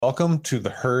Welcome to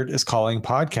the Herd is Calling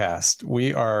podcast.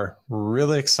 We are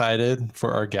really excited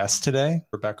for our guest today,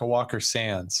 Rebecca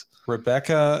Walker-Sands.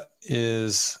 Rebecca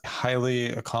is a highly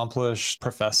accomplished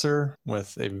professor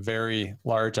with a very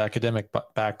large academic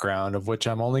background, of which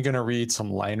I'm only going to read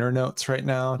some liner notes right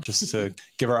now, just to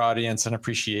give our audience an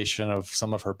appreciation of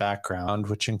some of her background,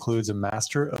 which includes a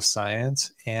Master of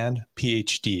Science and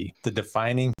PhD, the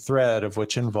defining thread of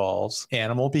which involves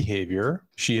animal behavior.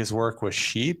 She has worked with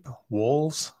sheep,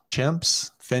 wolves,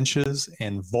 chimps, finches,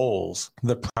 and voles.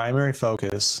 The primary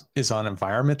focus is on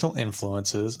environmental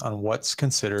influences on what's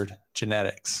considered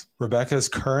genetics. Rebecca's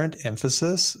current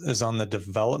emphasis is on the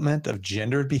development of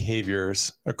gendered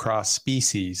behaviors across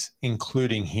species,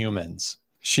 including humans.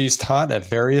 She's taught at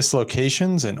various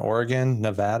locations in Oregon,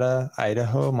 Nevada,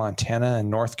 Idaho, Montana, and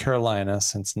North Carolina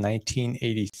since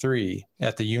 1983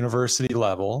 at the university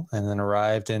level, and then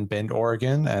arrived in Bend,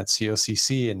 Oregon at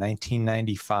COCC in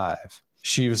 1995.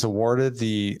 She was awarded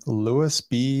the Louis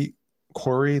B.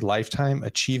 Corey Lifetime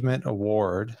Achievement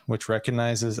Award, which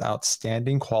recognizes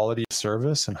outstanding quality of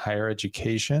service in higher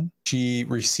education. She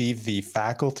received the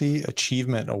Faculty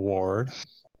Achievement Award,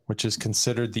 which is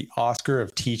considered the Oscar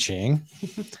of teaching,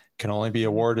 can only be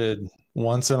awarded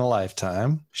once in a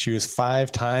lifetime. She was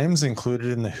 5 times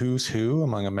included in the Who's Who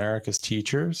among America's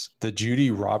teachers, the Judy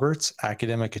Roberts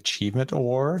Academic Achievement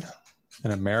Award,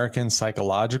 an American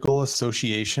Psychological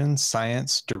Association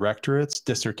Science Directorate's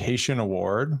Dissertation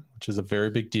Award, which is a very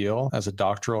big deal as a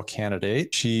doctoral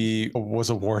candidate. She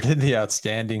was awarded the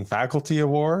Outstanding Faculty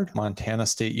Award, Montana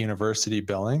State University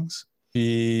Billings.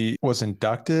 She was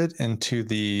inducted into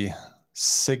the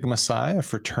Sigma Psi, a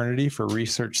fraternity for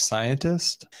research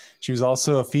scientists. She was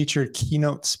also a featured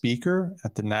keynote speaker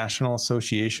at the National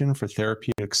Association for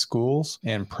Therapeutic Schools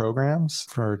and Programs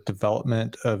for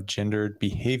Development of Gendered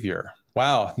Behavior.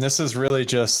 Wow, this is really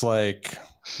just like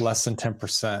less than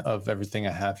 10% of everything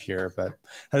I have here, but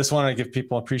I just want to give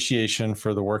people appreciation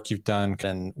for the work you've done,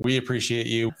 and we appreciate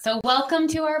you. So welcome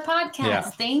to our podcast. Yeah.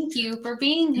 Thank you for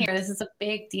being here. This is a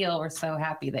big deal. We're so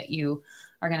happy that you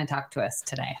are going to talk to us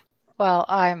today. Well,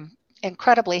 I'm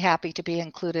incredibly happy to be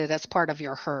included as part of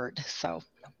your herd. So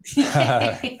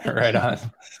right on.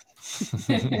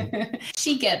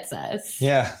 She gets us.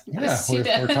 Yeah,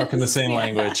 we're talking the same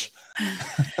language.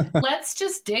 Let's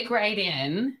just dig right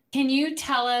in. Can you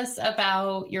tell us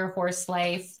about your horse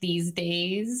life these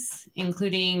days,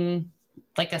 including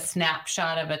like a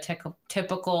snapshot of a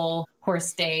typical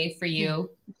horse day for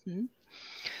you? Mm-hmm.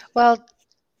 Well,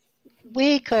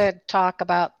 we could talk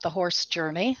about the horse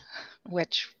journey,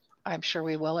 which I'm sure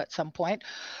we will at some point.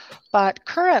 But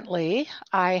currently,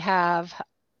 I have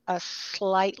a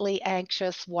slightly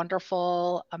anxious,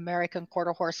 wonderful American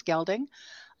quarter horse gelding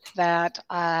that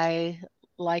I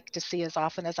like to see as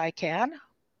often as I can,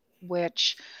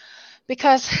 which,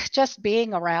 because just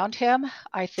being around him,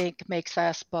 I think makes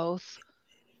us both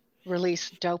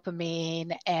release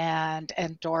dopamine and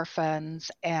endorphins,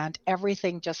 and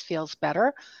everything just feels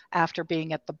better after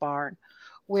being at the barn.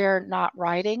 We're not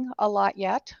riding a lot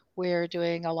yet. We're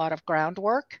doing a lot of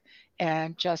groundwork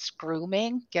and just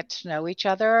grooming, get to know each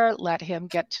other, let him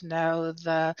get to know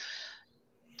the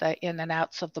in and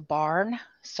outs of the barn.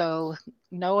 So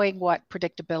knowing what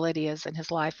predictability is in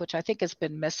his life, which I think has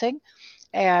been missing.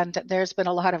 And there's been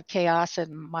a lot of chaos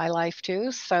in my life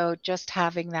too. So just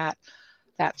having that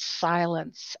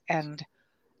silence and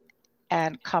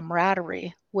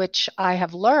camaraderie, which I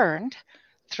have learned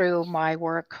through my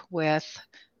work with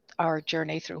our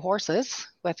journey through horses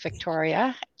with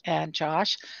Victoria and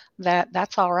Josh,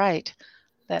 that's all right.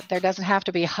 That there doesn't have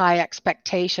to be high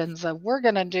expectations of we're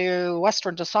going to do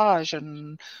Western dressage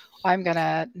and I'm going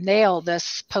to nail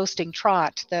this posting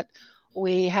trot, that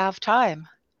we have time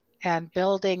and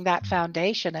building that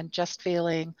foundation and just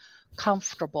feeling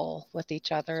comfortable with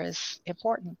each other is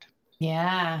important.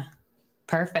 Yeah,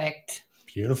 perfect.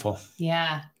 Beautiful.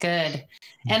 Yeah, good.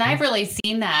 And I've really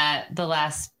seen that the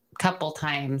last couple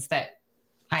times that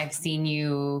I've seen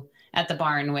you at the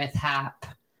barn with Hap.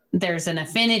 There's an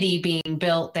affinity being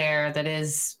built there that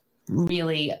is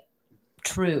really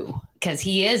true, because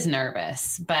he is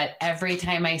nervous. But every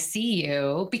time I see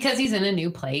you, because he's in a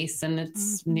new place and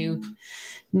it's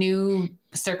new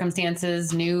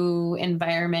circumstances, new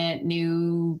environment,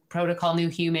 new protocol, new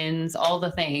humans, all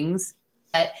the things.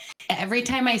 But every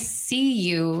time I see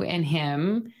you and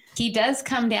him, he does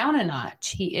come down a notch.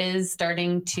 He is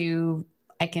starting to,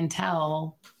 I can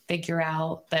tell, figure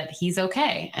out that he's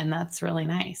okay. And that's really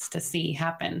nice to see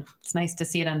happen. It's nice to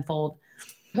see it unfold.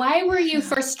 Why were you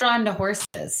first drawn to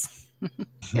horses?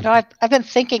 I've been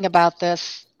thinking about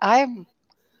this. I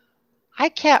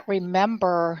can't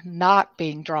remember not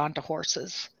being drawn to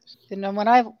horses.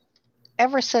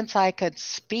 ever since I could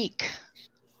speak,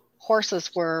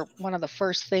 horses were one of the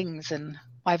first things in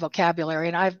my vocabulary.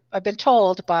 And I've been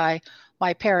told by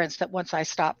my parents that once I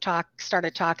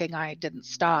started talking, I didn't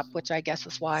stop, which I guess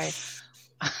is why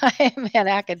I'm in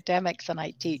academics and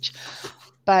I teach.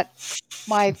 But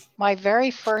my very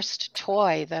first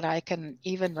toy that I can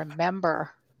even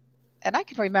remember, and I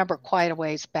can remember quite a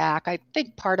ways back, I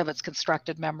think part of it's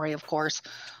constructed memory, of course,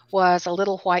 was a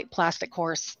little white plastic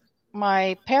horse.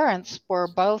 My parents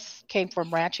came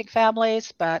from ranching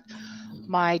families, but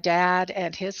my dad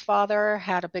and his father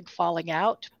had a big falling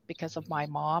out because of my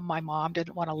mom. My mom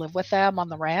didn't want to live with them on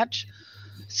the ranch,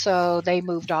 so they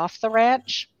moved off the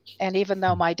ranch. And even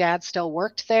though my dad still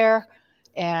worked there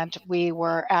and we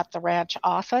were at the ranch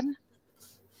often,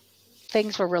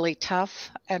 things were really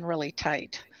tough and really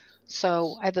tight.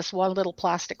 So I had this one little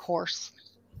plastic horse,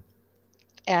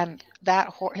 and that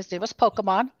horse, his name was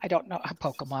Pokemon. I don't know,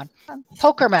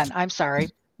 Pokerman, I'm sorry.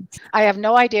 I have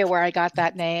no idea where I got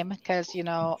that name because,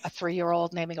 a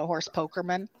 3-year-old naming a horse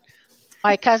Pokerman.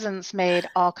 My cousins made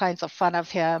all kinds of fun of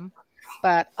him,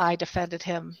 but I defended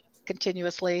him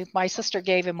continuously. My sister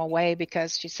gave him away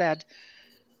because she said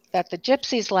that the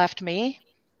gypsies left me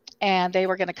and they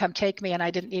were going to come take me and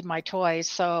I didn't need my toys.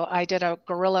 So I did a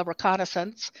guerrilla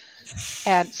reconnaissance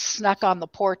and snuck on the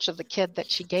porch of the kid that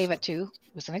she gave it to.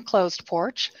 It was an enclosed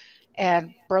porch,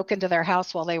 and broke into their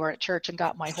house while they were at church and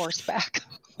got my horse back.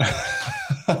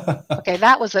 Okay,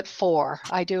 that was at 4.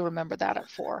 I do remember that at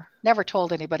 4. Never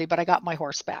told anybody, but I got my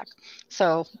horse back.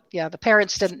 So yeah, the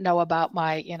parents didn't know about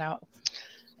my,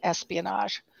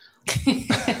 espionage.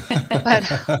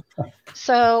 But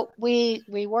so we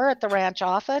were at the ranch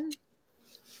often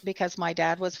because my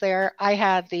dad was there. I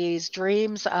had these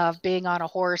dreams of being on a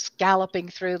horse, galloping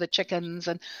through the chickens,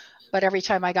 but every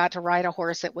time I got to ride a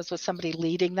horse, it was with somebody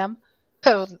leading them.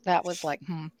 So that was like,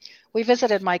 We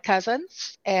visited my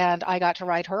cousins, and I got to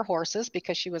ride her horses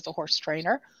because she was a horse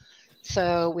trainer.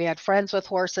 So we had friends with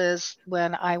horses.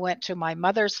 When I went to my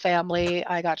mother's family,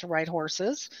 I got to ride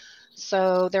horses.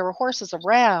 So there were horses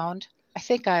around. I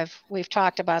think we've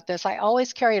talked about this. I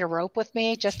always carried a rope with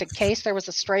me just in case there was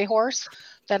a stray horse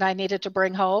that I needed to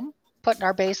bring home, put in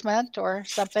our basement or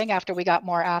something after we got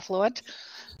more affluent.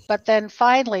 But then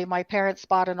finally, my parents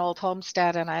bought an old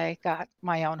homestead and I got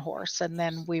my own horse. And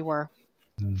then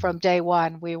from day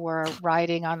one, we were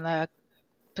riding on the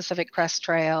Pacific Crest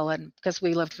Trail, and because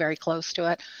we lived very close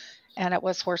to it, and it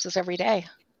was horses every day.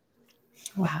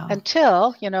 Wow.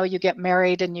 Until, you get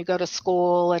married and you go to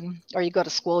school or you go to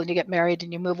school and you get married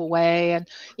and you move away. And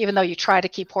even though you try to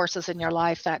keep horses in your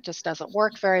life, that just doesn't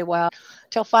work very well.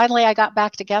 Till finally I got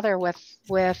back together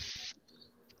with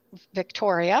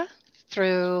Victoria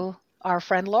through our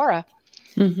friend Laura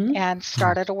and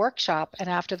started a workshop. And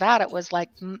after that, it was like,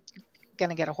 going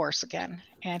to get a horse again.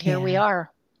 And here we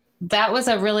are. That was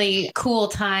a really cool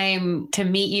time to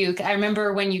meet you. I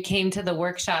remember when you came to the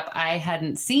workshop, I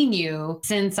hadn't seen you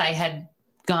since I had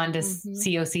gone to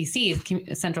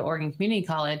COCC, Central Oregon Community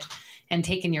College, and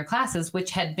taken your classes, which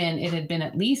had been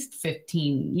at least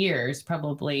 15 years,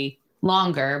 probably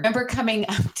longer. I remember coming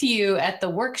up to you at the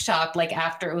workshop, like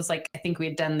after it was like, I think we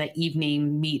had done the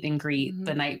evening meet and greet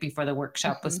the night before the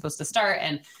workshop was supposed to start.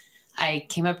 And I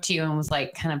came up to you and was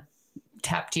like, kind of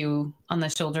tapped you on the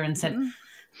shoulder and said,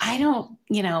 I don't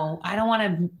want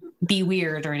to be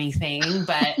weird or anything,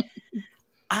 but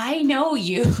I know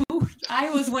you.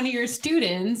 I was one of your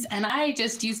students and I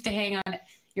just used to hang on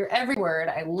your every word.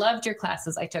 I loved your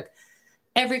classes. I took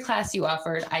every class you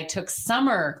offered. I took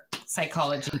summer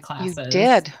psychology classes. You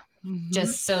did.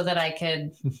 Just so that I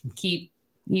could keep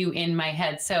you in my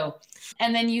head. So,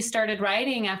 and then you started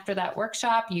writing after that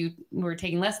workshop. You were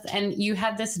taking lessons and you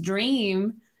had this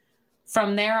dream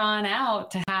from there on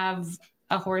out to have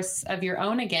a horse of your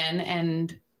own again,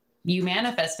 and you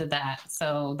manifested that.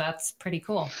 So that's pretty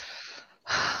cool.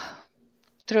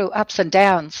 Through ups and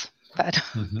downs, but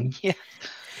yeah.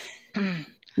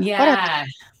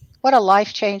 What a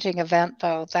life-changing event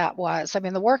though that was. I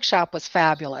mean, the workshop was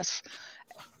fabulous.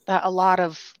 A lot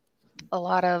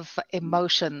of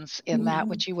emotions in that,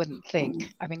 which you wouldn't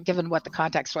think. I mean, given what the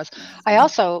context was. I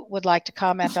also would like to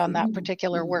comment on that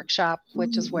particular workshop,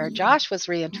 which is where Josh was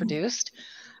reintroduced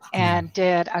and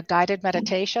did a guided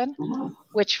meditation,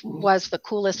 which was the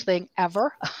coolest thing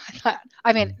ever.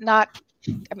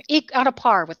 on a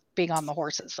par with being on the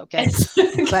horses. Okay.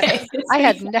 But I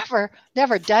had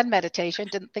never done meditation,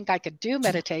 didn't think I could do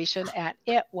meditation. And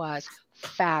it was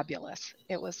fabulous.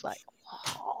 It was like,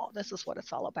 oh, this is what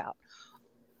it's all about.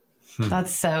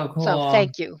 That's so cool. So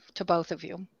thank you to both of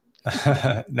you.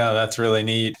 No, that's really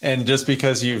neat. And just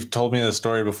because you've told me the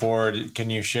story before, can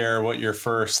you share what your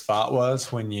first thought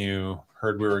was when you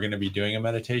heard we were going to be doing a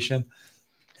meditation?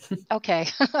 Okay,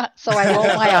 so I rolled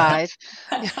my eyes.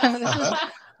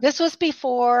 This was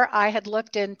before I had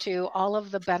looked into all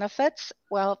of the benefits.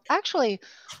 Well, actually,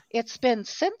 it's been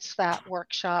since that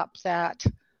workshop that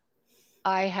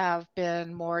I have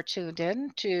been more tuned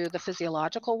in to the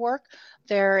physiological work.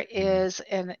 There is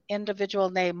an individual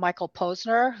named Michael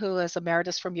Posner, who is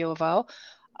emeritus from U of O.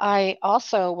 I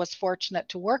also was fortunate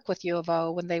to work with U of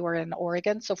O when they were in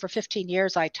Oregon. So for 15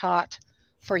 years, I taught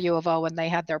for U of O when they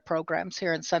had their programs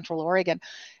here in Central Oregon.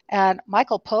 And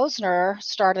Michael Posner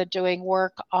started doing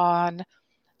work on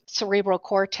cerebral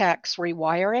cortex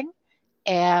rewiring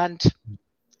and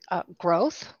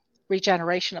growth,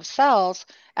 regeneration of cells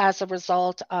as a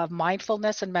result of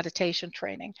mindfulness and meditation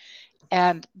training.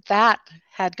 And that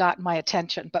had gotten my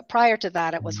attention. But prior to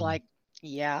that, it was like,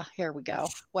 yeah, here we go,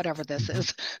 whatever this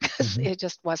is, because it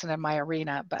just wasn't in my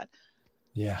arena. But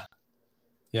yeah.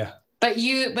 But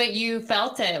you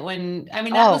felt it when, I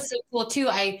mean, that was so cool too.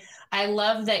 I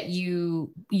love that you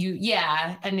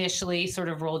initially sort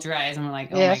of rolled your eyes and were like,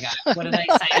 oh my God, what did I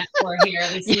sign up for here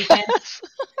this weekend?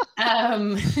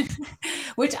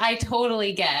 Which I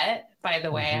totally get, by the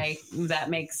way.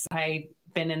 I've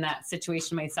been in that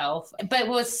situation myself. But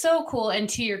what was so cool, and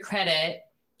to your credit,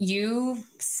 you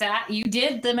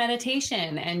did the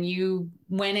meditation and you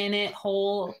went in it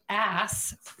whole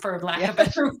ass, for lack of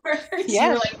better words. You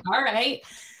were like, all right,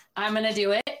 I'm going to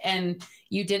do it. And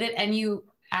you did it, and you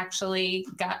actually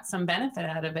got some benefit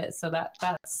out of it. So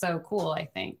that's so cool, I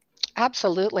think.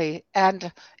 Absolutely.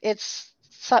 And it's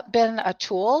been a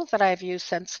tool that I've used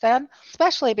since then,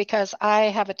 especially because I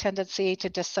have a tendency to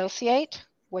dissociate,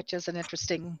 which is an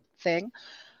interesting thing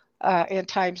in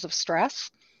times of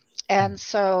stress. And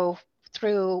so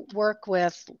through work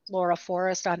with Laura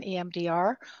Forrest on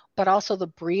EMDR, but also the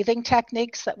breathing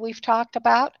techniques that we've talked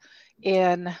about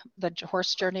in the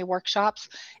horse journey workshops,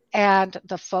 and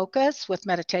the focus with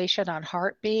meditation on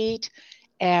heartbeat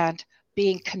and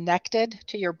being connected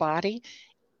to your body,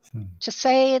 to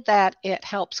say that it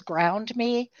helps ground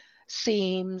me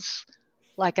seems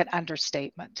like an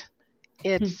understatement.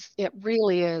 It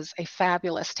really is a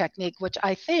fabulous technique, which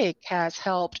I think has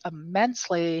helped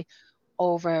immensely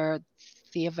over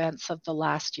the events of the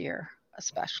last year,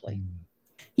 especially.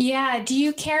 Yeah. Do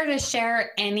you care to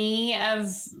share any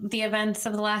of the events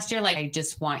of the last year? Like, I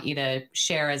just want you to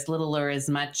share as little or as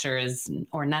much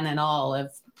or none at all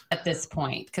at this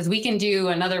point, because we can do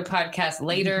another podcast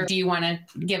later. Do you want to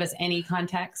give us any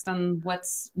context on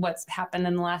what's happened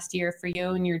in the last year for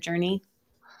you and your journey?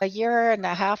 A year and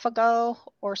a half ago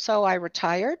or so, I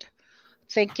retired,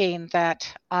 thinking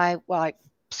that I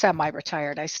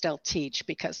semi-retired. I still teach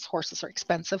because horses are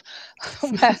expensive.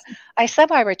 I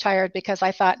semi-retired because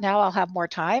I thought, now I'll have more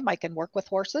time. I can work with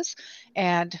horses.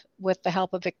 And with the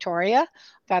help of Victoria,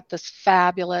 got this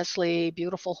fabulously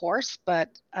beautiful horse. But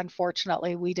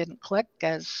unfortunately, we didn't click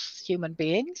as human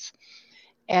beings.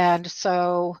 And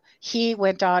so he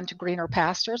went on to greener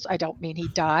pastures. I don't mean he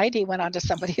died. He went on to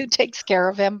somebody who takes care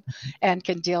of him and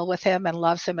can deal with him and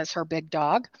loves him as her big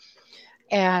dog.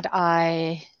 And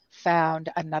I found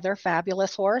another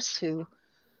fabulous horse who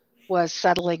was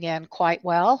settling in quite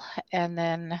well. And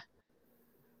then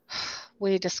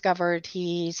we discovered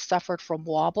he suffered from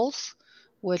wobbles,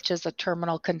 which is a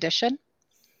terminal condition.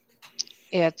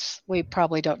 We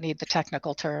probably don't need the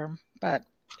technical term, but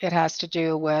it has to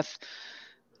do with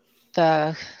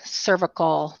the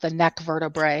cervical, the neck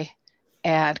vertebrae,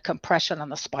 and compression on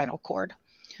the spinal cord.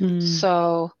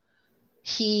 So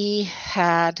he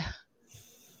had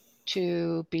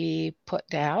to be put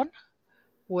down,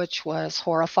 which was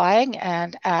horrifying.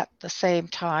 And at the same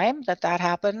time that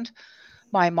happened,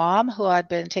 my mom, who I'd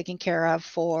been taking care of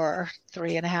for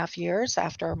 3.5 years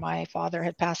after my father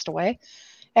had passed away,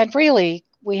 and really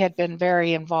we had been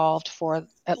very involved for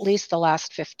at least the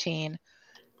last 15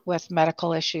 with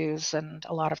medical issues and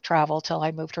a lot of travel till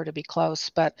I moved her to be close.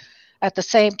 But at the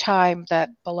same time that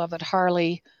beloved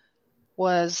Harley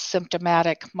was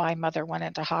symptomatic, my mother went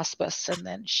into hospice, and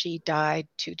then she died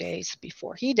 2 days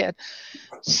before he did.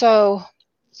 So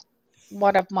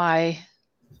one of my,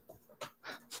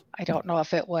 I don't know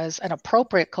if it was an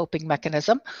appropriate coping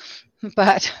mechanism,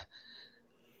 but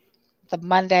the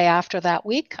Monday after that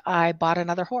week, I bought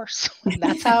another horse. And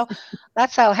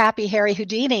that's how happy Harry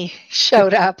Houdini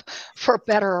showed up, for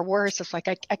better or worse. It's like,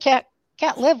 I can't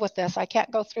live with this. I can't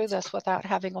go through this without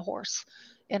having a horse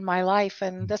in my life.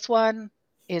 And this one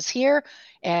is here,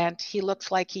 and he looks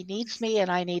like he needs me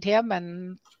and I need him.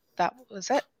 And that was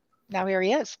it. Now here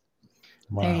he is.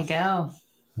 Wow. There you go.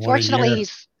 Fortunately,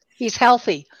 He's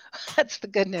healthy. That's the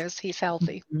good news. He's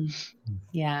healthy.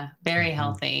 Yeah, very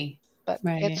healthy. But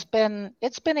Right. it's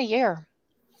been a year.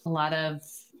 A lot of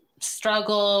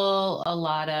struggle, a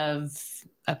lot of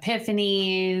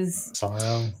epiphanies,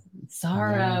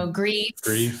 sorrow,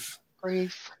 grief.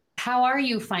 How are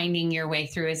you finding your way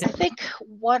through? I think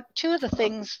two of the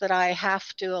things that I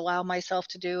have to allow myself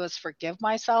to do is forgive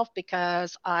myself,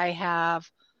 because I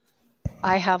have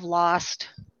lost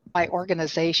my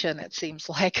organization. It seems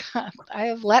like I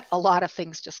have let a lot of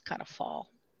things just kind of fall.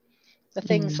 The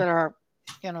things that are,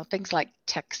 things like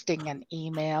texting and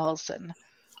emails, and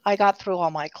I got through all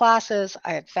my classes.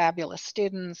 I had fabulous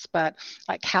students, but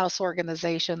like house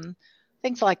organization,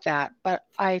 things like that. But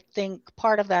I think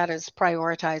part of that is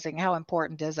prioritizing. How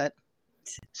important is it?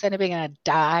 Is anybody going to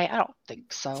die? I don't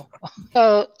think so.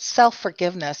 So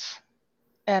self-forgiveness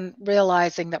and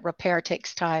realizing that repair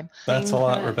takes time. That's a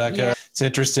lot, Rebecca. Yeah. It's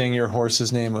interesting. Your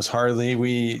horse's name was Harley.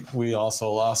 We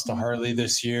also lost a Harley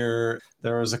this year.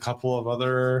 There was a couple of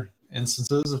other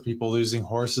instances of people losing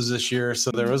horses this year.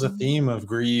 So there was a theme of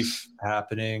grief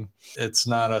happening. It's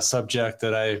not a subject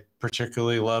that I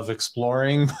particularly love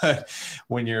exploring, but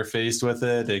when you're faced with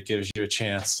it, it gives you a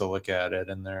chance to look at it.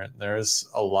 And there's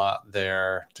a lot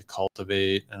there to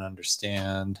cultivate and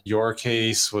understand. Your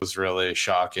case was really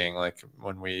shocking. Like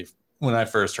when I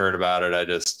first heard about it,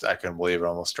 I couldn't believe it. I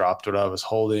almost dropped what I was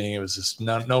holding. It was just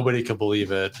nobody could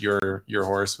believe it. Your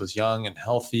horse was young and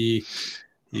healthy.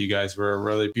 You guys were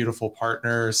really beautiful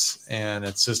partners, and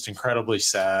it's just incredibly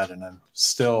sad. And I'm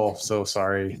still so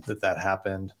sorry that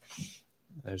happened.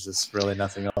 There's just really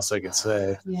nothing else I can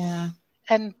say. Yeah.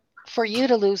 And for you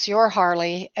to lose your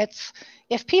Harley,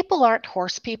 if people aren't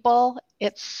horse people,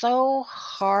 it's so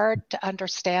hard to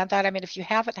understand that. I mean, if you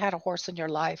haven't had a horse in your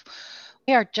life,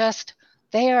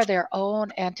 they are their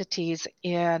own entities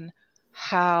in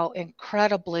how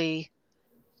incredibly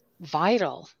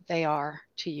vital they are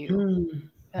to you.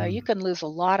 You can lose a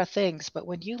lot of things, but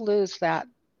when you lose that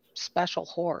special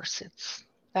horse,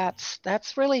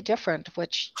 that's really different,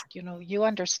 which, you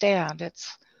understand.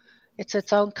 It's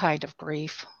its own kind of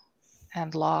grief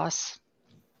and loss.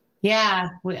 Yeah,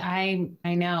 I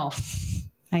know.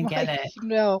 I get it.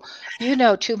 You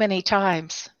know too many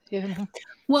times.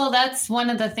 Well, that's one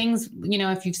of the things,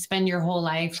 if you spend your whole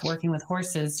life working with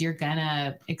horses, you're going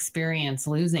to experience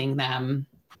losing them,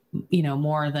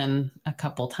 more than a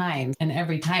couple times. And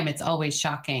every time it's always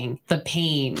shocking, the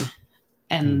pain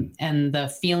and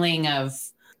the feeling of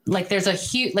like there's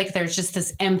just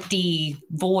this empty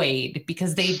void,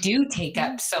 because they do take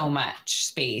up so much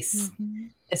space,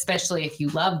 especially if you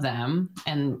love them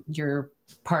and you're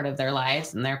part of their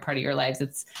lives and they're part of your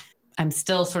lives. I'm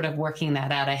still sort of working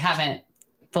that out. I haven't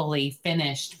fully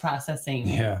finished processing.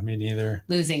 Yeah, me neither.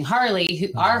 Losing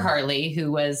Harley, our Harley,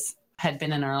 who had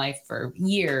been in our life for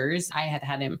years. I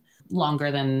had him longer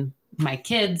than my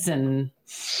kids and,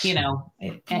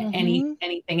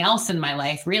 anything else in my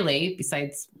life, really,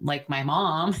 besides like my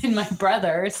mom and my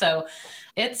brother. So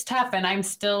it's tough. And I'm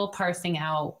still parsing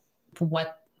out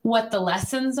what the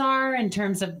lessons are in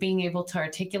terms of being able to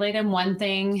articulate them. One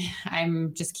thing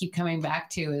I'm just keep coming back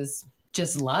to is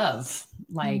just love.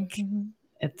 Like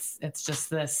it's just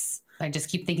this, I just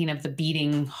keep thinking of the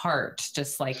beating heart,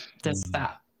 just like this,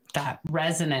 that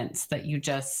resonance that you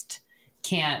just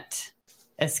can't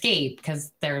escape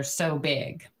because they're so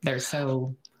big. They're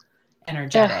so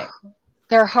energetic.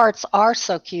 Their hearts are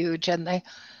so huge, and they,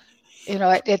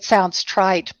 it sounds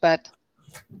trite,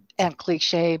 and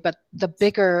cliche, but the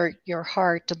bigger your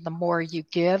heart and the more you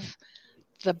give,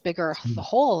 the bigger the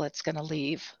hole it's going to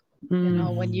leave.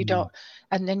 When you don't,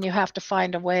 and then you have to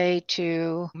find a way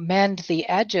to mend the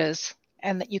edges,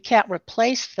 and that you can't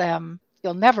replace them.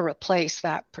 You'll never replace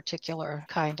that particular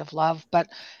kind of love, but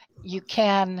you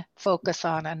can focus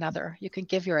on another. You can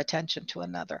give your attention to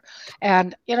another.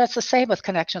 And, it's the same with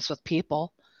connections with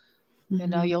people.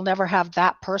 You'll never have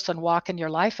that person walk in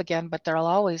your life again, but there'll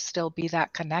always still be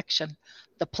that connection,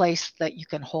 the place that you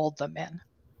can hold them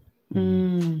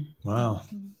in. Wow.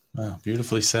 Wow.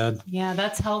 Beautifully said. Yeah,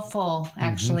 that's helpful.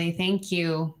 Actually, thank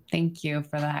you. Thank you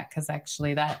for that. Because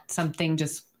actually that something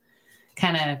just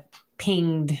kind of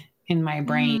pinged in my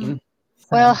brain.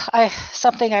 Well,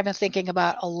 something I've been thinking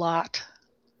about a lot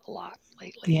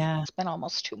lately. Yeah. It's been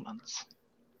almost 2 months.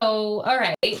 Oh, all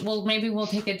right. Well, maybe we'll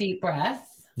take a deep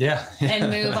breath. Yeah. And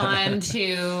move on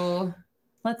to,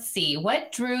 let's see,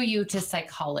 what drew you to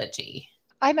psychology?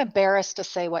 I'm embarrassed to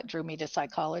say what drew me to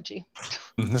psychology.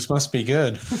 This must be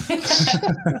good.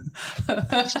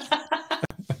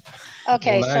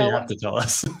 Okay, well, now you have to tell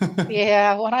us.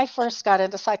 Yeah, when I first got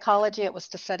into psychology, it was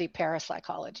to study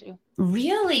parapsychology.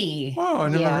 Really? Oh, I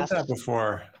never heard that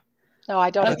before. No, I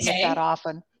don't admit Okay. that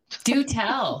often. Do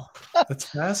tell. That's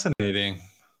fascinating.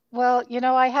 Well,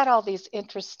 I had all these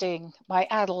my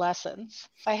adolescence,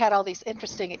 I had all these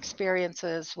interesting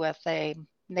experiences with a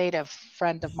native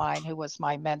friend of mine who was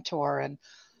my mentor and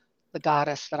the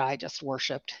goddess that I just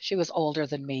worshiped. She was older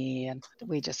than me, and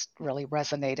we just really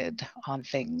resonated on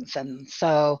things. And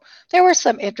so there were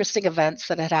some interesting events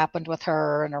that had happened with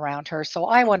her and around her. So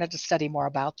I wanted to study more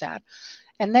about that.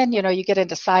 And then, you get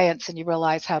into science and you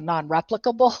realize how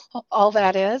non-replicable all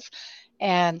that is.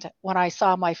 And when I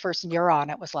saw my first neuron,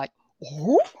 it was like,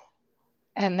 oh,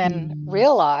 and then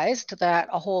realized that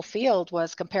a whole field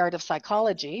was comparative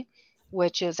psychology,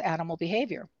 which is animal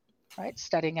behavior, right?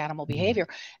 Studying animal behavior.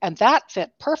 And that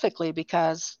fit perfectly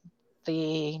because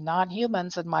the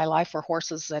non-humans in my life were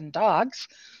horses and dogs,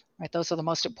 right? Those are the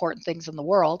most important things in the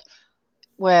world.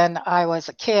 When I was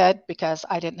a kid, because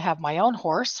I didn't have my own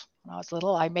horse when I was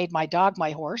little, I made my dog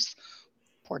my horse.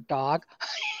 Poor dog. I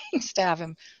used to have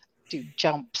him do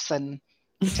jumps and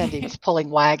pretend he was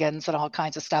pulling wagons and all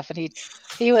kinds of stuff. And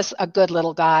he was a good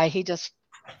little guy. He just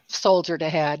soldiered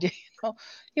ahead.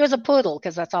 He was a poodle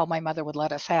because that's all my mother would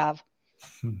let us have.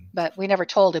 But we never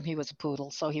told him he was a poodle,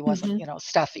 so he wasn't,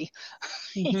 stuffy.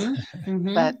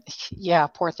 But yeah,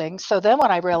 poor thing. So then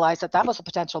when I realized that was a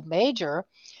potential major,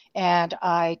 and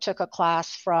I took a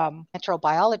class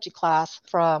enterobiology class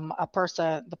from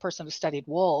the person who studied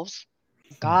wolves,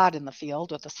 God in the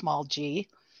field with a small G.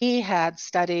 He had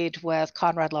studied with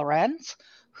Konrad Lorenz,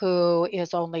 who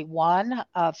is only one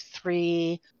of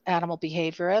 3 animal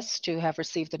behaviorists to have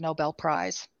received the Nobel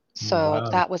Prize. So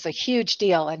that was a huge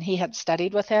deal. And he had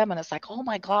studied with him. And it's like, oh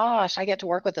my gosh, I get to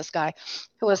work with this guy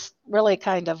who was really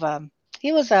kind of,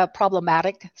 he was a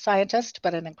problematic scientist,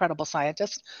 but an incredible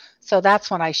scientist. So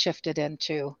that's when I shifted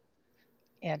into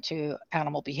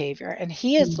animal behavior. And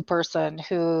he is the person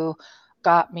who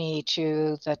got me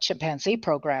to the chimpanzee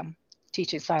program,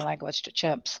 teaching sign language to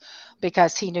chimps,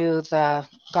 because he knew the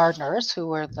gardeners who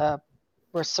were the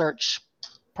research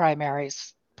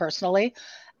primaries personally,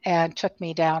 and took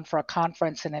me down for a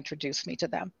conference and introduced me to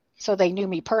them. So they knew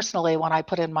me personally. When I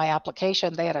put in my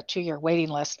application, they had a 2-year waiting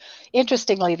list.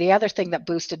 Interestingly, the other thing that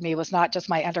boosted me was not just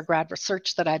my undergrad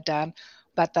research that I'd done,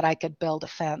 but that I could build a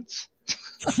fence.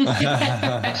 Isn't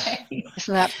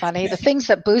that funny? The things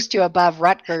that boost you above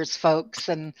Rutgers folks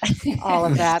and all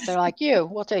of that, they're like,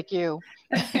 we'll take you.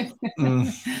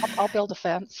 I'll build a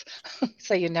fence.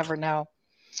 So you never know.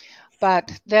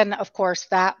 But then, of course,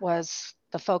 that was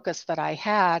the focus that I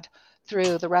had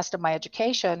through the rest of my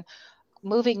education,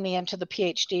 moving me into the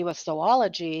PhD with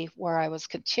zoology, where I was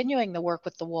continuing the work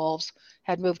with the wolves,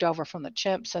 had moved over from the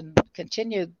chimps and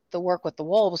continued the work with the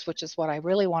wolves, which is what I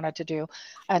really wanted to do,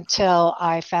 until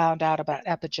I found out about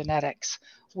epigenetics,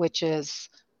 which is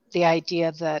the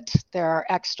idea that there are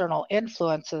external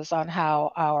influences on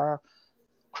how our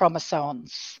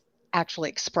chromosomes actually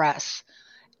express.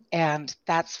 And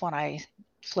that's when I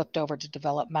flipped over to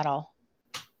developmental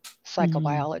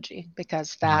psychobiology,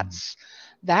 because that's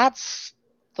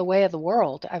the way of the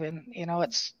world. I mean,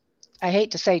 I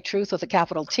hate to say truth with a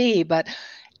capital T, but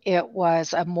it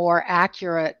was a more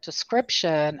accurate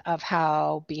description of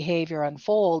how behavior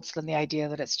unfolds than the idea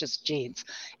that it's just genes.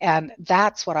 And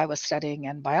that's what I was studying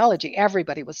in biology.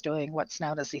 Everybody was doing what's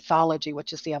known as ethology,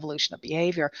 which is the evolution of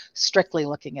behavior, strictly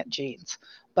looking at genes.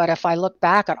 But if I look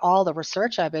back at all the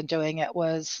research I've been doing,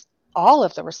 all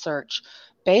of the research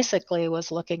basically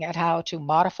was looking at how to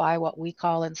modify what we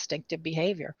call instinctive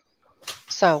behavior.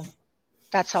 So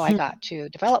that's how I got to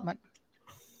development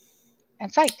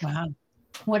and psych. Wow.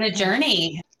 What a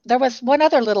journey. There was one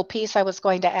other little piece I was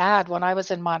going to add. When I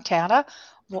was in Montana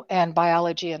and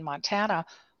biology in Montana,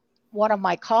 one of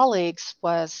my colleagues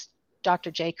was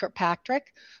Dr. Jay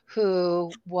Kirkpatrick,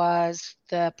 who was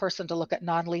the person to look at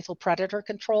non-lethal predator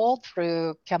control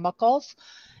through chemicals.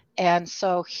 And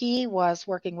so he was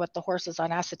working with the horses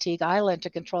on Assateague Island to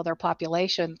control their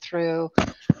population through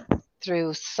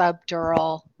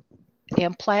subdural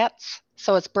implants.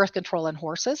 So it's birth control in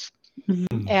horses.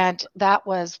 Mm-hmm. And that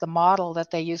was the model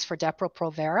that they used for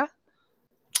Depo-Provera.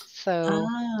 So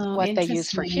what they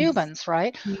use for humans,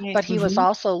 right? Yeah. But he was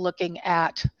also looking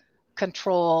at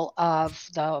control of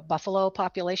the buffalo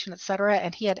population, et cetera.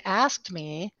 And he had asked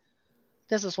me,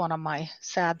 this is one of my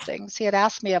sad things, he had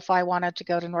asked me if I wanted to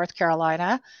go to North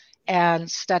Carolina and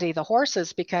study the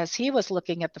horses, because he was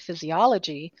looking at the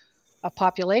physiology of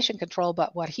population control.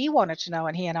 But what he wanted to know,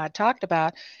 and he and I talked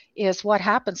about, is what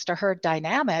happens to herd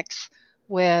dynamics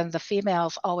when the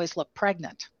females always look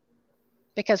pregnant.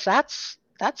 Because that's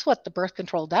what the birth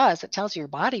control does. It tells your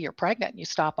body you're pregnant and you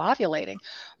stop ovulating.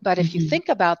 But if you think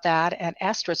about that, and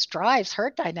estrus drives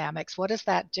herd dynamics, what does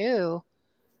that do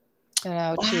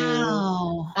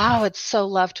Wow. I would so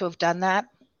love to have done that.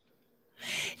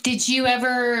 Did you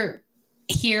ever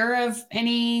hear of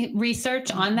any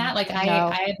research on that? Like No.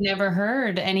 I had never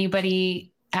heard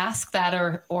anybody ask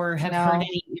that or have heard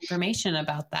any information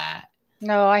about that.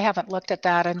 No, I haven't looked at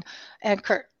that. And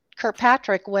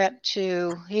Kirkpatrick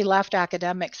he left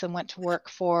academics and went to work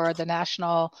for the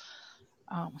National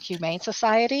Humane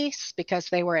Society because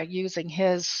they were using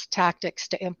his tactics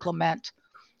to implement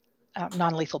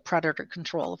non-lethal predator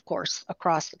control, of course,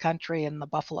 across the country and the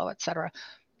buffalo, et cetera.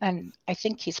 And I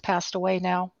think he's passed away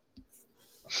now.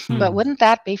 But wouldn't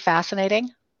that be fascinating?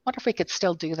 Wonder if we could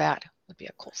still do that. Would be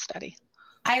a cool study.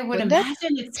 I would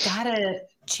imagine it's got to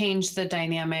change the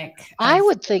dynamic. I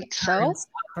would think so.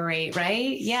 Operate,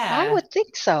 right? Yeah. I would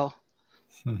think so.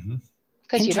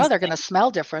 Because they're going to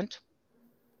smell different.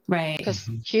 Right. Because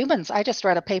humans, I just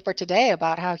read a paper today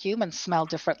about how humans smell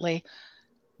differently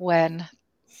when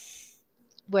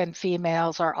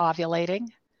females are ovulating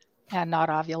and not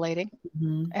ovulating,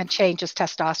 and changes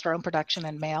testosterone production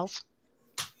in males.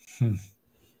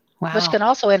 Wow. Which can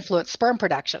also influence sperm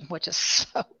production, which is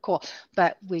so cool.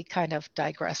 But we kind of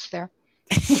digress there.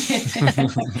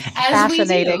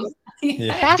 Fascinating.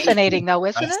 Yeah. Fascinating, though,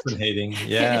 isn't it? Fascinating.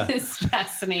 Yeah. It is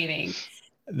fascinating.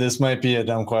 This might be a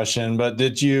dumb question, but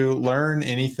did you learn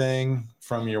anything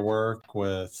from your work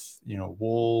with,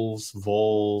 wolves,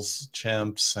 voles,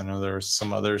 chimps? I know there's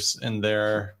some others in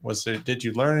there. Did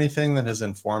you learn anything that has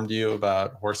informed you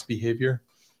about horse behavior?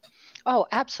 Oh,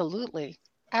 absolutely.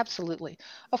 Absolutely.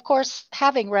 Of course,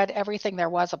 having read everything there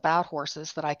was about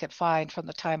horses that I could find from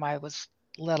the time I was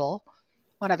little,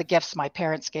 one of the gifts my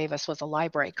parents gave us was a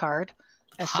library card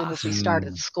as soon as we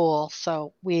started school.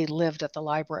 So we lived at the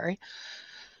library.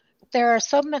 There are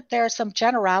some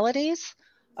generalities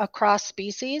across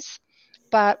species,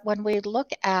 but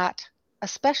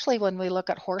especially when we look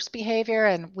at horse behavior,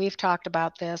 and we've talked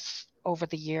about this over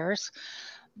the years,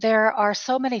 there are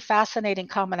so many fascinating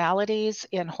commonalities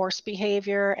in horse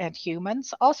behavior and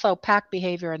humans, also pack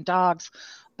behavior and dogs,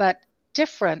 but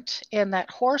different in that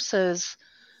horses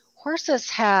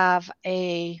have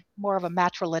more of a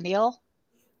matrilineal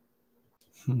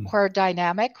herd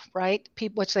dynamic, right?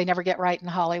 Which they never get right in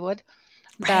Hollywood.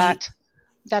 Right.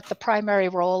 That the primary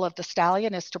role of the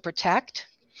stallion is to protect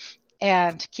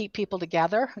and keep people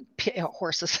together.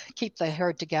 Horses keep the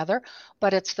herd together,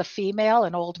 but it's the female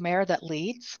and old mare that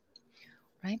leads,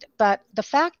 right? But the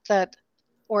fact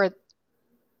or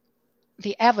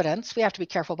the evidence, we have to be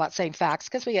careful about saying facts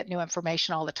because we get new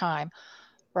information all the time,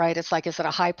 right? It's like, is it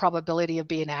a high probability of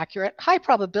being accurate? High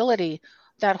probability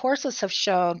that horses have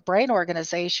shown brain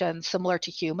organization similar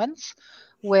to humans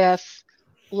with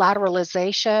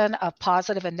lateralization of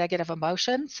positive and negative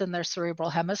emotions in their cerebral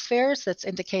hemispheres that's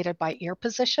indicated by ear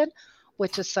position,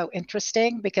 which is so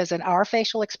interesting because in our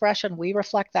facial expression, we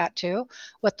reflect that too,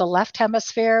 with the left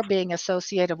hemisphere being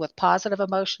associated with positive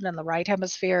emotion and the right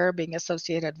hemisphere being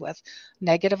associated with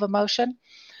negative emotion.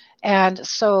 And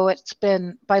so it's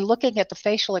been by looking at the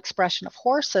facial expression of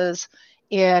horses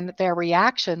in their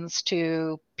reactions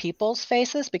to people's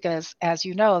faces, because as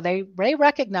you know, they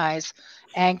recognize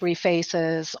angry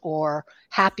faces or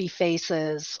happy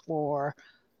faces or,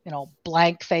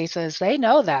 blank faces. They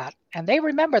know that, and they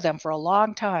remember them for a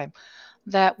long time,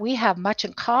 that we have much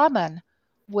in common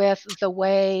with the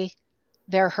way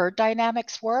their herd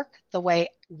dynamics work, the way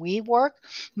we work,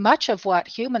 much of what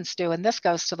humans do, and this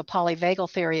goes to the polyvagal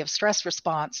theory of stress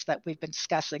response that we've been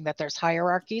discussing, that there's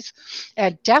hierarchies,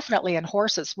 and definitely in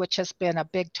horses, which has been a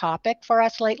big topic for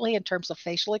us lately in terms of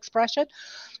facial expression,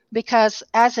 because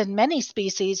as in many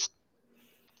species,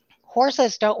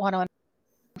 horses don't want to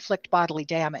inflict bodily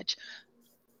damage.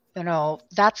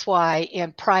 That's why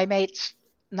in primates,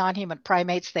 non-human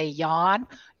primates, they yawn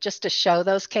just to show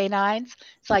those canines.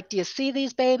 It's like, do you see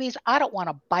these babies? I don't want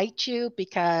to bite you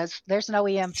because there's no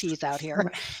EMTs out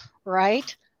here,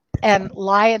 right? And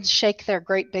lions shake their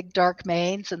great big dark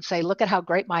manes and say, look at how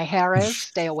great my hair is.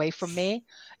 Stay away from me.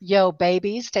 Yo,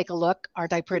 babies, take a look.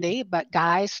 Aren't I pretty? But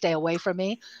guys, stay away from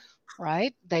me,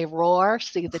 right? They roar,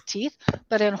 see the teeth.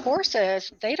 But in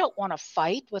horses, they don't want to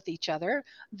fight with each other.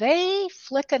 They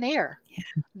flick an ear.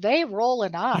 Yeah. They roll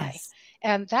an eye. Yes.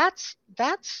 And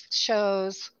that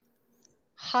shows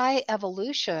high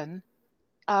evolution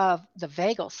of the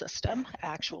vagal system,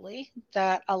 actually,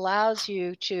 that allows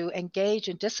you to engage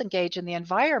and disengage in the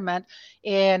environment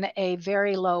in a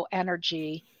very low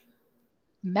energy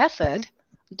method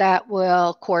that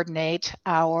will coordinate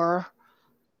our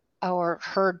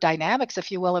herd dynamics,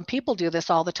 if you will. And people do this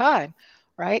all the time,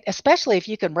 right? Especially if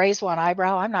you can raise one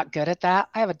eyebrow. I'm not good at that.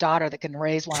 I have a daughter that can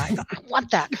raise one eyebrow. I want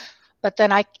that. but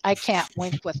then I can't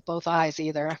wink with both eyes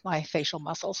either, my facial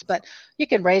muscles. But you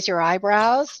can raise your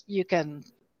eyebrows, you can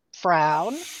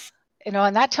frown,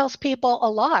 and that tells people a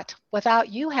lot without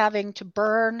you having to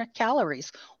burn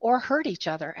calories or hurt each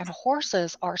other. And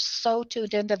horses are so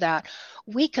tuned into that.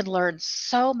 We can learn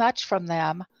so much from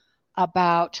them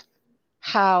about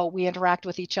how we interact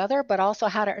with each other, but also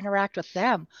how to interact with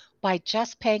them by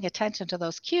just paying attention to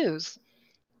those cues,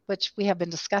 which we have been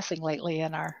discussing lately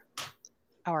in our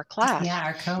class. Yeah,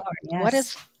 our cohort.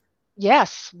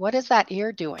 What is that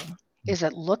ear doing? Is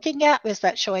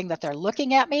that showing that they're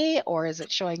looking at me, or is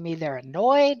it showing me they're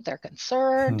annoyed, they're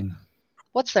concerned?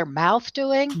 What's their mouth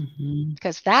doing?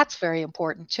 Because that's very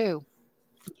important too.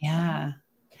 Yeah.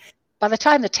 By the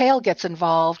time the tail gets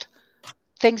involved,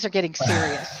 things are getting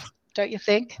serious, don't you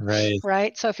think?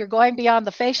 Right. So if you're going beyond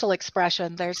the facial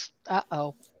expression, there's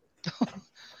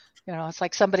it's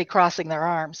like somebody crossing their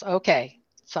arms. Okay,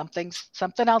 something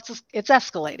else it's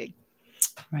escalating.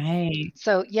 Right.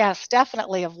 So yes,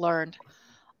 definitely have learned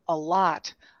a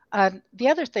lot. The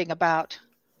other thing about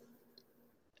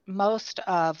most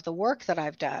of the work that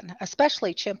I've done,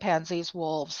 especially chimpanzees,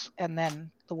 wolves, and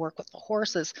then the work with the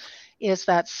horses, is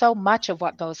that so much of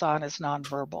what goes on is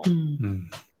nonverbal,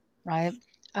 right?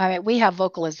 I mean, we have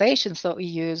vocalizations that we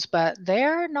use, but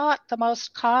they're not the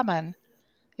most common.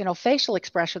 Facial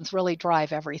expressions really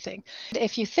drive everything.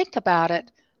 If you think about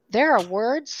it, there are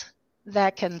words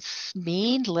that can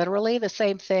mean literally the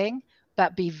same thing,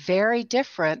 but be very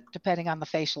different depending on the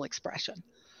facial expression,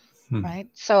 right?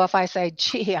 So if I say,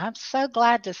 gee, I'm so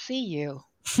glad to see you,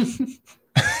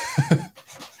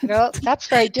 that's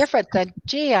very different than,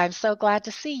 gee, I'm so glad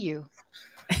to see you.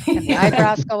 And the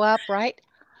eyebrows go up, right?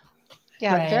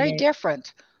 Yeah, right. Very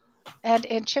different. And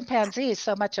in chimpanzees,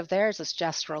 so much of theirs is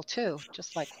gestural too,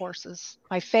 just like horses.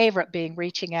 My favorite being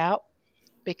reaching out,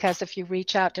 because if you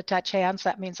reach out to touch hands,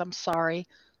 that means I'm sorry.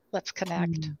 Let's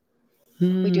connect.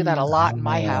 We do that a lot in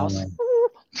my house.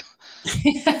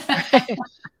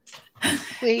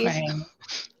 Please. Right.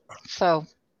 So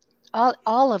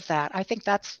all of that, I think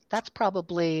that's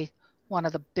probably one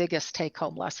of the biggest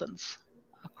take-home lessons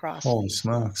across. Holy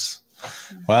smokes.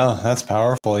 Wow, that's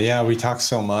powerful. Yeah, we talk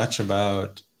so much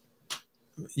about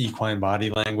equine body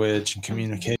language and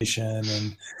communication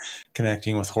and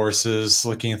connecting with horses,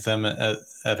 looking at them at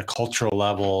a cultural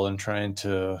level and trying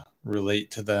to relate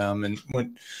to them. And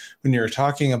when you're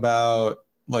talking about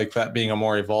like that being a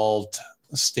more evolved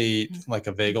state, like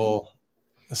a vagal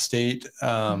state,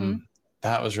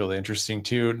 that was really interesting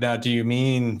too. Now, do you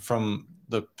mean from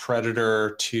the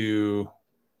predator to,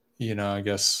 I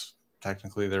guess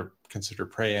technically they're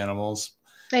considered prey animals?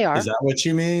 They are. Is that what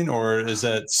you mean? Or is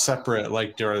that separate?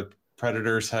 Like, do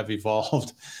predators have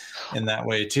evolved in that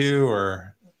way too?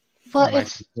 Or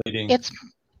it's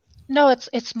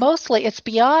mostly, it's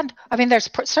beyond. I mean, there's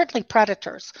certainly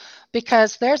predators,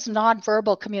 because there's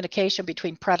nonverbal communication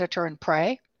between predator and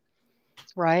prey,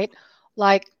 right?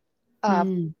 Like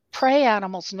prey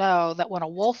animals know that when a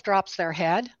wolf drops their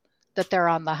head, that they're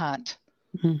on the hunt,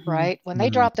 right? When they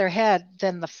drop their head,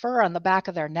 then the fur on the back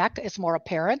of their neck is more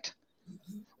apparent,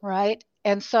 right?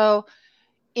 And so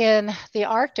in the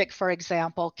Arctic, for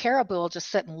example, caribou will just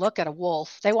sit and look at a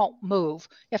wolf. They won't move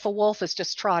if a wolf is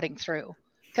just trotting through,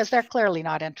 because they're clearly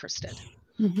not interested.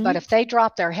 But if they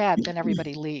drop their head, then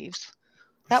everybody leaves.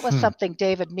 That was something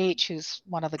David Meach, who's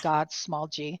one of the gods, small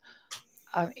g,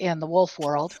 in the wolf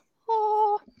world.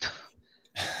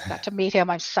 Got to meet him.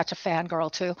 I'm such a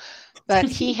fangirl too. But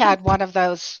he had one of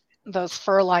those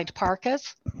fur-lined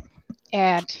parkas,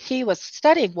 and he was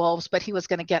studying wolves, but he was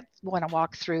going to want to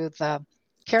walk through the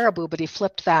caribou, but he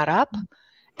flipped that up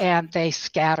and they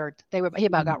scattered. He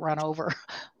about got run over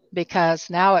because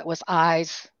now it was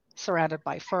eyes surrounded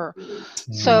by fur.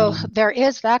 So there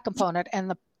is that component. And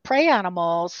the prey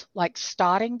animals, like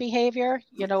stotting behavior,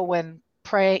 when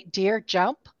deer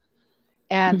jump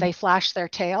and they flash their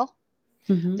tail,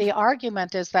 the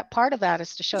argument is that part of that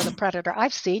is to show the predator,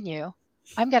 I've seen you,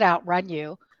 I'm going to outrun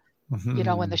you,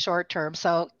 in the short term.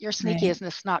 So your sneakiness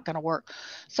is not going to work.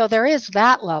 So there is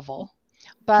that level.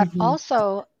 But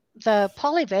also the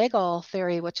polyvagal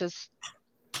theory, which is,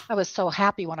 I was so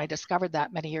happy when I discovered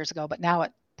that many years ago, but now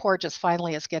Porges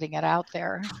finally is getting it out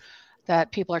there,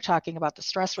 that people are talking about the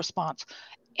stress response.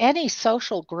 Any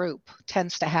social group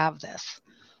tends to have this,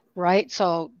 right?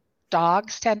 So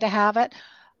dogs tend to have it.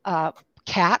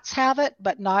 Cats have it,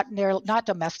 but not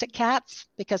domestic cats,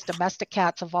 because domestic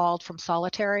cats evolved from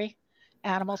solitary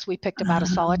animals. We picked them out of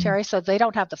solitary, so they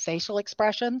don't have the facial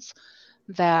expressions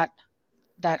that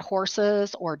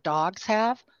horses or dogs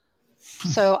have.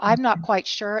 So I'm not quite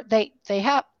sure. They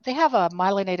have they have a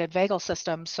myelinated vagal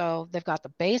system, so they've got the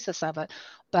basis of it,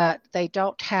 but they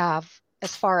don't have,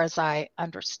 as far as I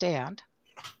understand,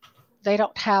 they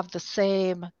don't have the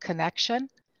same connection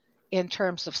in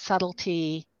terms of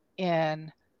subtlety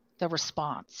in the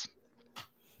response.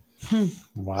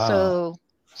 Wow.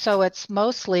 So it's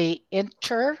mostly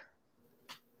intra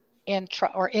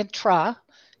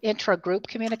group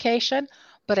communication,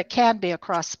 but it can be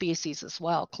across species as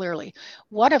well, clearly.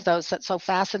 One of those that's so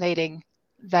fascinating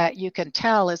that you can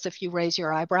tell is if you raise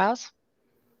your eyebrows,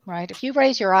 right? If you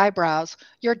raise your eyebrows,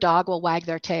 your dog will wag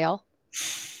their tail,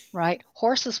 right?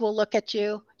 Horses will look at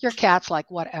you. Your cat's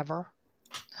like, whatever.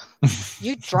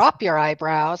 You drop your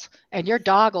eyebrows and your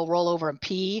dog will roll over and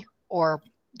pee or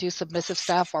do submissive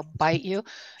stuff or bite you.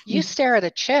 You stare at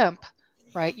a chimp,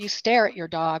 right? You stare at your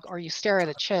dog or you stare at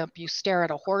a chimp, you stare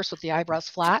at a horse with the eyebrows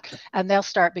flat, and they'll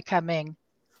start becoming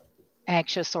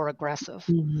anxious or aggressive.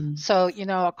 So,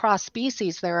 across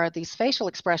species, there are these facial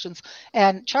expressions.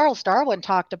 And Charles Darwin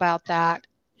talked about that,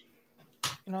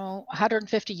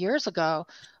 150 years ago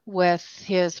with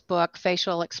his book,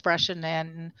 Facial Expression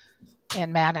in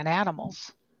Man and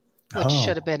Animals, which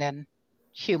should have been in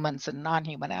humans and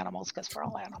non-human animals because we're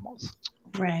all animals.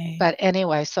 Right. But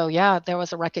anyway, so yeah, there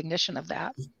was a recognition of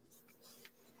that.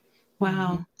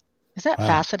 Wow. Is that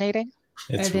fascinating?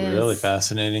 It's really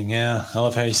fascinating. Yeah. I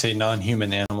love how you say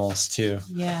non-human animals too.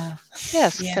 Yeah.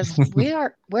 Yes, because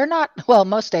we're not, well,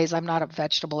 most days I'm not a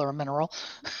vegetable or a mineral.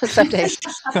 Some days.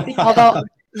 Although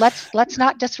let's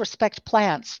not disrespect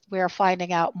plants. We are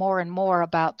finding out more and more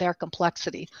about their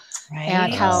complexity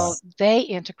and how they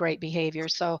integrate behavior.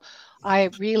 So I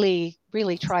really,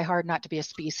 really try hard not to be a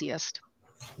speciest.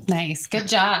 Nice. Good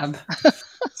job.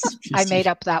 I made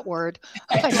up that word.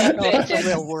 I don't know if it's a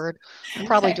real word. I'm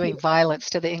probably doing violence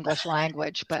to the English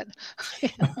language, but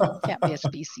can't be a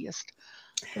speciest.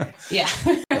 Yeah.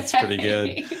 That's pretty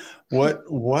good.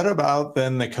 What about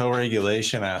then the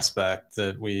co-regulation aspect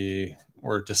that we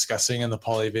were discussing in the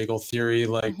polyvagal theory?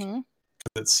 Like,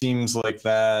 it seems like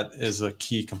that is a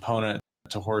key component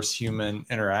to horse-human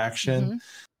interaction.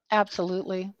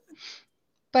 Absolutely.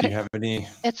 But do you have any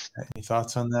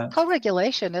thoughts on that?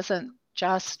 Co-regulation isn't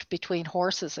just between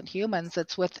horses and humans.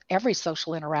 It's with every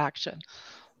social interaction,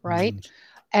 right?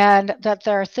 And that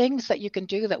there are things that you can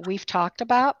do that we've talked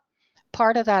about.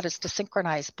 Part of that is to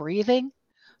synchronize breathing,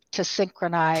 to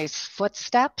synchronize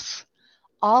footsteps.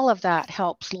 All of that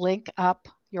helps link up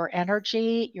your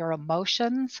energy, your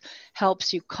emotions,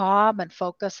 helps you calm and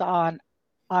focus on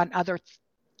other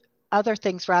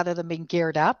things rather than being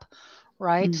geared up,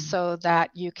 right? So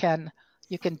that you can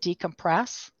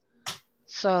decompress.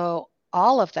 So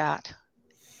all of that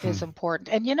is important.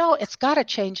 And it's got to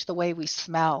change the way we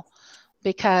smell,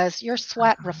 because your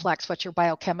sweat reflects what your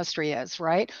biochemistry is,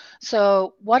 right?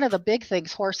 So one of the big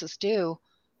things horses do,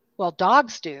 well,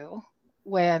 dogs do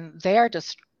when they're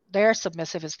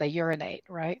submissive, is they urinate,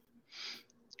 right?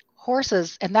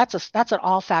 Horses, and that's an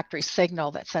olfactory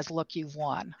signal that says, look, you've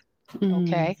won.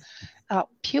 Okay.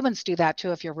 Humans do that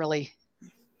too if you're really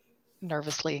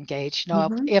nervously engaged.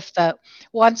 If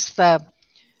once the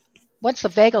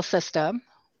vagal system,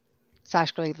 it's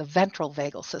actually the ventral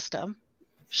vagal system,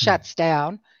 shuts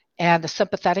down and the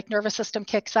sympathetic nervous system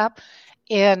kicks up.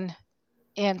 In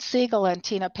Siegel and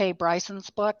Tina Pei Bryson's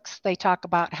books, they talk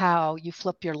about how you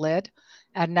flip your lid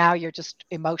and now you're just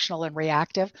emotional and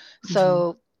reactive.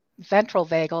 So ventral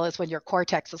vagal is when your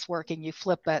cortex is working, you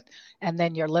flip it, and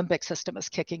then your limbic system is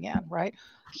kicking in, right?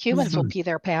 Humans will pee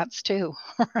their pants too,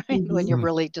 right? When you're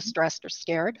really distressed or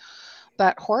scared.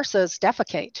 But horses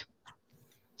defecate,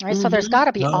 right? So there's got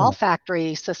to be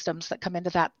olfactory systems that come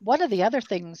into that. One of the other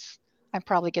things, I'm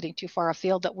probably getting too far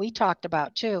afield, that we talked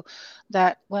about too,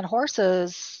 that when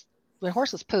horses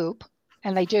poop,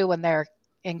 and they do when they're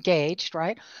engaged,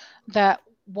 right? That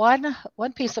one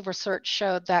piece of research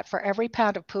showed that for every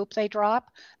pound of poop they drop,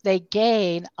 they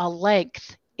gain a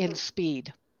length in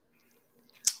speed,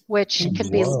 which can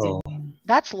be,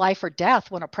 that's life or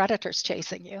death when a predator's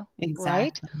chasing you,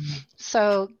 right?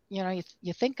 So,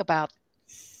 you think about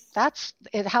that's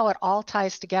how it all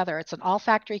ties together. It's an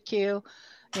olfactory cue.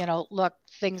 Look,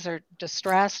 things are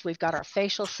distressed. We've got our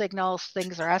facial signals.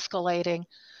 Things are escalating,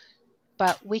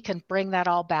 but we can bring that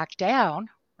all back down,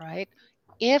 right?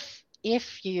 If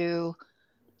you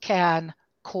can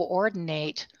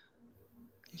coordinate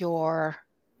your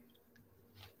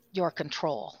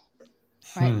control,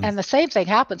 right? And the same thing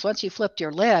happens once you flipped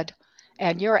your lid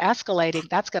and you're escalating.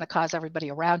 That's going to cause everybody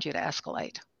around you to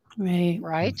escalate,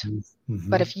 right?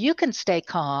 But if you can stay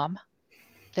calm,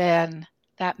 then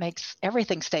that makes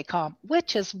everything stay calm,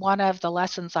 which is one of the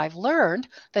lessons I've learned.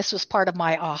 This was part of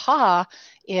my aha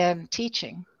in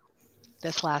teaching,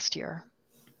 this last year.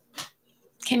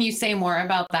 Can you say more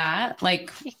about that?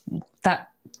 Like that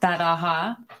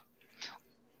aha?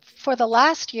 For the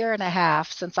last year and a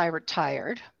half since I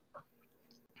retired,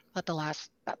 about the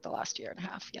last year and a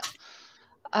half, yeah,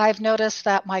 I've noticed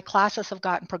that my classes have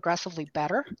gotten progressively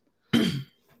better.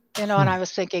 And I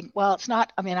was thinking, well, it's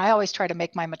not, I always try to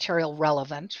make my material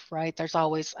relevant, right? There's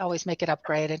always make it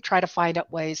upgrade and try to find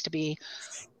out ways to be,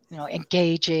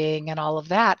 engaging and all of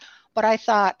that. But I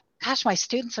thought, gosh, my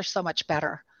students are so much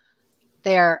better.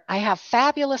 I have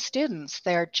fabulous students.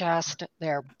 They're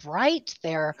bright.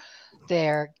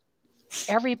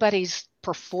 Everybody's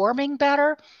performing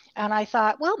better. And I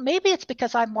thought, well, maybe it's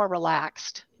because I'm more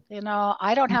relaxed.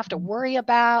 I don't have to worry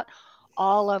about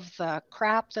all of the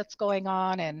crap that's going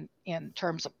on in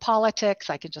terms of politics.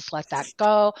 I can just let that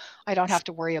go. I don't have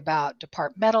to worry about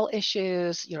departmental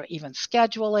issues, even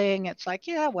scheduling. It's like,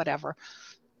 yeah, whatever.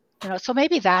 So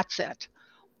maybe that's it.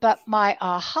 But my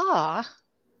aha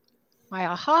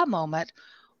moment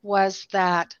was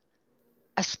that,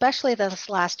 especially this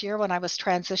last year when I was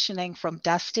transitioning from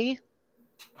Dusty,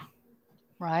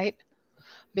 right?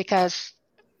 Because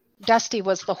Dusty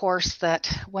was the horse that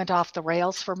went off the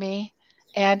rails for me.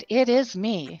 And it is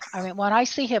me. When I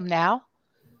see him now,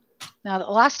 the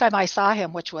last time I saw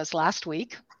him, which was last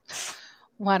week,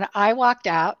 when I walked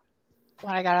out,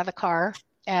 when I got out of the car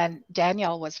and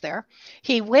Danielle was there,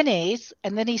 he whinnies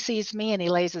and then he sees me and he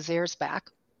lays his ears back.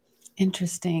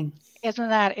 Interesting. Isn't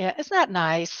that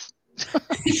nice?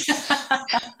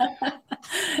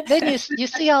 Then you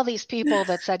see all these people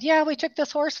that said, yeah, we took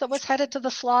this horse that was headed to the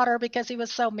slaughter because he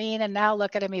was so mean. And now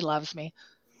look at him. He loves me.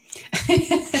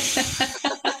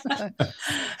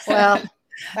 Well,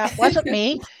 that wasn't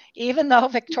me. Even though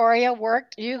Victoria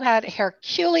you had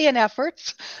Herculean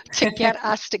efforts to get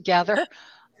us together.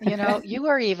 You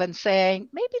were even saying,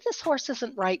 maybe this horse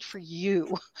isn't right for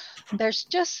you. There's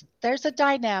a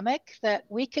dynamic that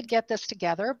we could get this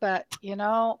together, but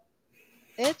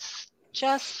it's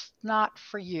just not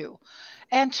for you.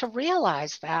 And to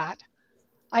realize that,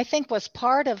 I think was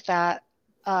part of that,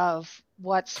 of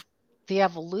what's the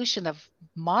evolution of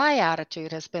my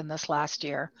attitude has been this last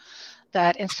year,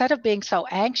 that instead of being so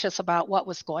anxious about what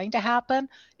was going to happen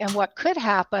and what could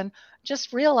happen,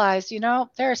 just realize,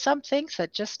 there are some things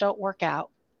that just don't work out.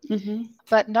 Mm-hmm.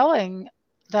 But knowing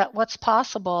that what's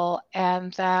possible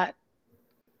and that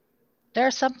there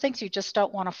are some things you just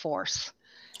don't want to force,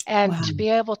 and to be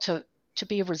able to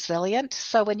be resilient.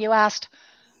 So when you asked,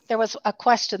 there was a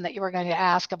question that you were going to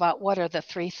ask about what are the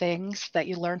 3 things that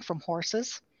you learned from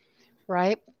horses,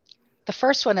 right? The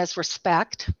first one is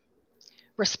respect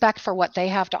for what they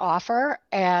have to offer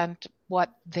and what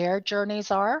their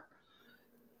journeys are.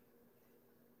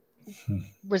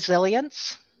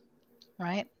 Resilience,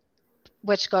 right?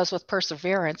 Which goes with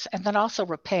perseverance. And then also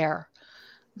repair,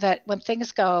 that when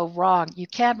things go wrong, you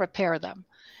can repair them.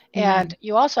 And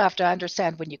you also have to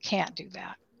understand when you can't do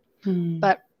that.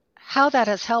 But how that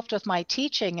has helped with my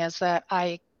teaching is that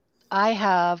I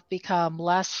have become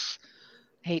less,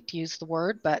 I hate to use the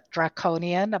word, but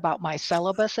draconian about my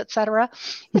syllabus, etc.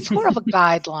 It's more of a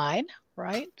guideline,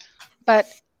 right? But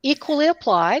equally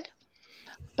applied,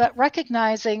 but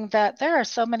recognizing that there are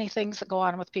so many things that go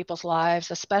on with people's lives,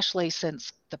 especially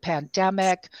since the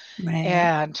pandemic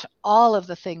and all of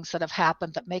the things that have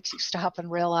happened, that makes you stop and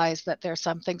realize that there are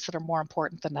some things that are more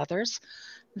important than others,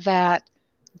 that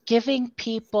giving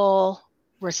people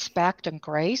respect and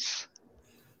grace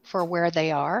for where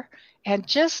they are, and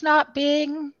just not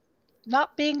being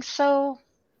so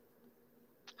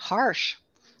harsh,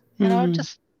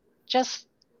 just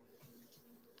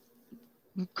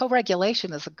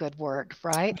co-regulation is a good word,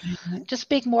 right? Just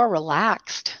being more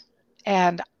relaxed,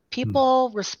 and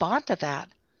people respond to that.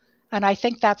 And I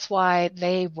think that's why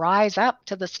they rise up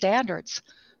to the standards.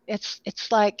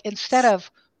 It's like, instead of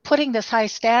putting this high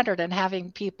standard and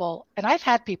having people, and I've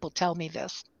had people tell me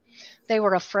this, they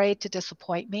were afraid to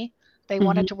disappoint me. They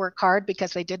wanted to work hard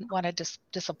because they didn't want to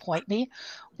disappoint me,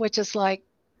 which is like,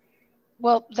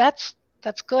 well, that's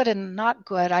good and not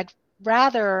good. I'd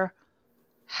rather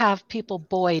have people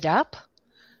buoyed up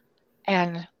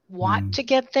and want to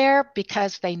get there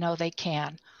because they know they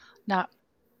can. Now,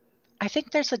 I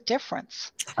think there's a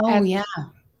difference.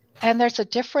 And there's a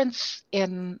difference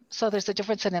in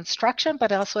instruction,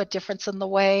 but also a difference in the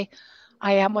way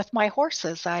I am with my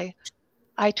horses.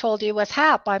 I told you with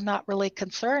Hap, I'm not really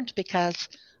concerned because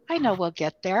I know we'll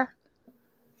get there.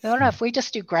 I don't know, if we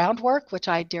just do groundwork, which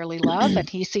I dearly love, and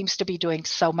he seems to be doing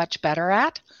so much better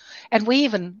at. And we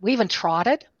even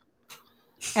trotted,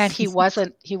 and he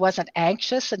wasn't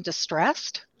anxious and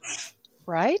distressed,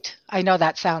 right? I know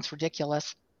that sounds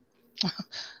ridiculous.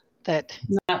 that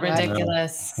Not what?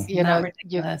 ridiculous. You Not know,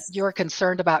 ridiculous. you're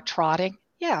concerned about trotting.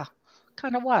 Yeah,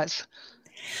 kind of was.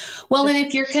 Well, Just- and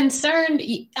if you're concerned,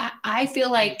 I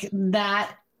feel like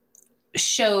that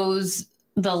shows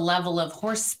the level of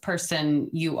horse person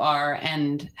you are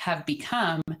and have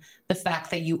become. The fact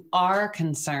that you are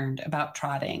concerned about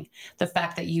trotting, the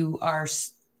fact that you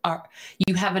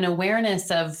you have an awareness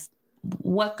of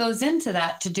what goes into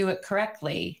that to do it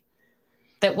correctly,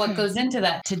 that what goes into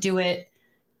that to do it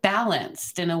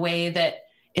balanced in a way that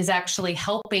is actually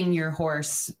helping your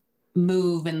horse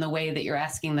move in the way that you're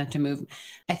asking them to move.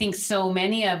 I think so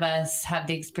many of us have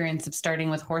the experience of starting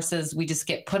with horses. We just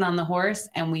get put on the horse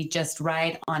and we just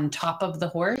ride on top of the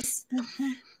horse.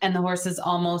 Mhm. And the horse is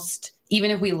almost,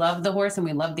 even if we love the horse and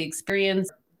we love the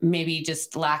experience, maybe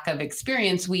just lack of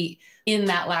experience, in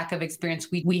that lack of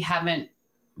experience, we haven't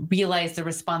realized the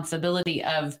responsibility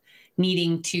of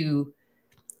needing to,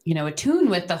 attune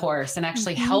with the horse and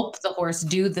actually help the horse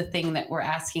do the thing that we're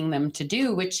asking them to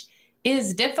do, which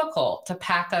is difficult to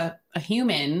pack a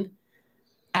human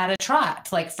at a trot.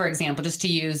 Like, for example, just to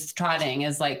use trotting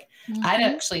as like, I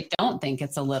actually don't think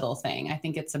it's a little thing. I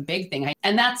think it's a big thing.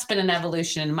 And that's been an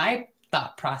evolution in my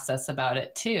thought process about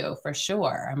it too, for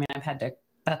sure. I mean,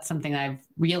 that's something I've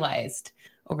realized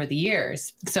over the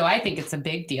years. So I think it's a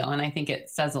big deal. And I think it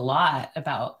says a lot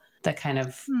about the kind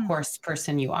of horse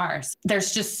person you are. So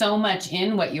there's just so much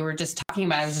in what you were just talking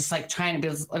about. I was just like I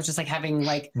was just like having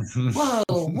like, whoa,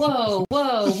 whoa,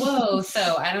 whoa, whoa.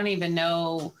 So I don't even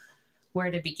know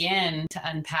where to begin to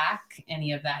unpack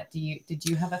any of that. Did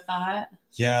you have a thought?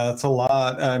 Yeah, that's a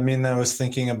lot. I mean, I was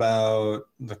thinking about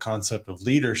the concept of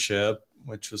leadership,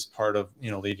 which was part of,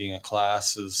 leading a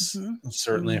class is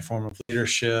certainly a form of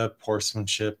leadership.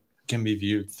 Horsemanship can be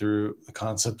viewed through the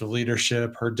concept of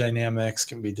leadership. Herd dynamics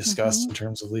can be discussed in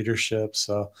terms of leadership.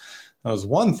 So that was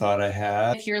one thought I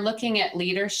had. If you're looking at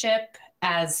leadership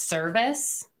as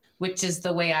service, which is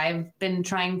the way I've been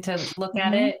trying to look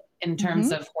at it in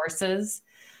terms of horses,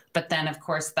 but then of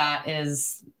course that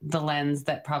is the lens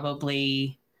that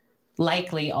probably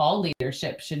likely all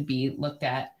leadership should be looked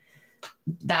at.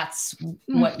 That's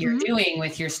what you're doing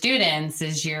with your students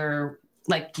is you're,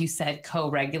 like you said,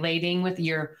 co-regulating with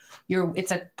your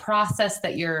it's a process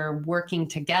that you're working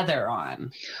together on.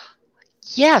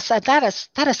 Yes, and that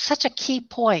is such a key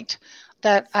point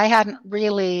that I hadn't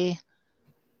really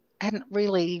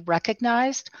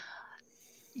recognized.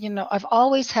 I've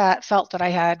always felt that I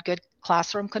had good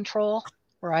classroom control,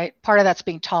 right? Part of that's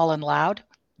being tall and loud.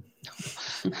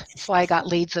 That's why I got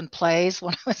leads and plays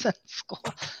when I was in school.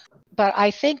 But I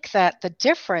think that the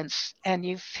difference, and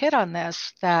you've hit on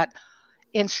this, that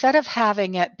instead of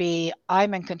having it be,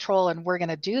 I'm in control and we're going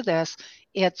to do this,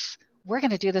 it's, we're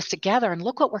going to do this together and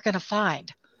look what we're going to find.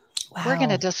 Wow. We're going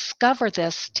to discover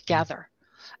this together.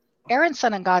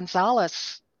 Aronson and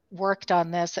Gonzalez worked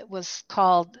on this. It was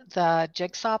called the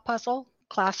Jigsaw Classroom,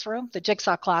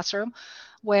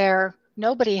 where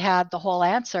nobody had the whole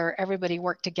answer. Everybody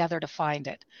worked together to find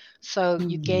it. So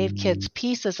you gave kids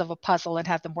pieces of a puzzle and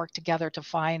had them work together to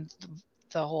find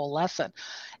the whole lesson.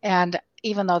 And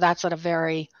even though that's at a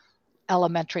very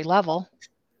elementary level,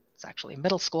 it's actually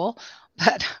middle school,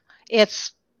 but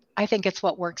I think it's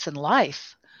what works in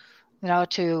life,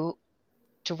 to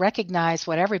recognize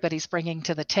what everybody's bringing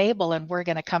to the table, and we're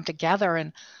going to come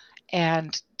together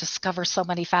and discover so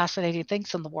many fascinating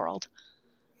things in the world.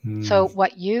 So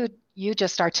what you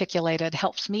just articulated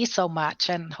helps me so much,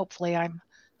 and hopefully I'm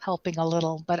helping a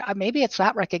little, but maybe it's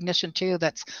that recognition too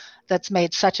that's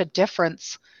made such a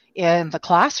difference in the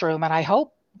classroom, and I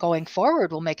hope going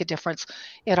forward will make a difference.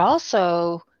 It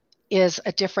also is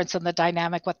a difference in the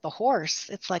dynamic with the horse.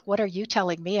 It's like, what are you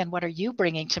telling me and what are you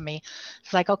bringing to me?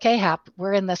 It's like, okay, Hap,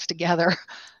 we're in this together.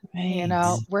 Right.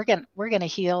 We're going to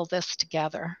heal this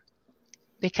together.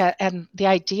 And the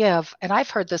idea of, and I've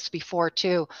heard this before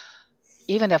too,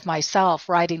 even of myself,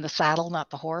 riding the saddle, not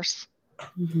the horse.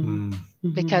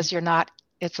 Because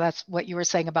that's what you were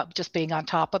saying about just being on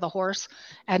top of the horse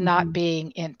and not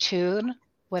being in tune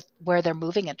with where they're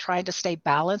moving and trying to stay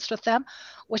balanced with them,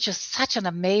 which is such an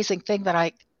amazing thing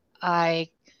that I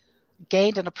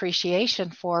gained an appreciation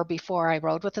for before I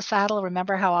rode with the saddle.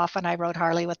 Remember how often I rode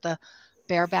Harley with the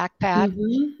bareback pad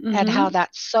and how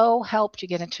that so helped you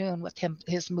get in tune with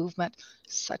his movement.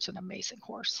 Such an amazing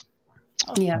horse.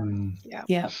 Oh,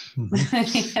 yeah.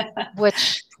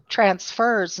 Which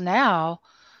transfers now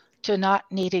to not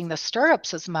needing the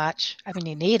stirrups as much. I mean,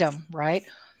 you need them, right?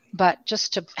 But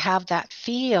just to have that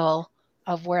feel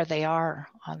of where they are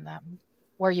on them,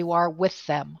 where you are with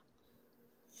them.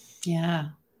 Yeah,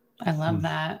 I love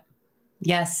that.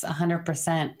 Yes,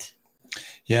 100%.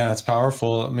 Yeah, it's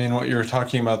powerful. I mean, what you were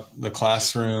talking about, the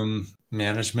classroom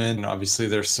management, and obviously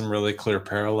there's some really clear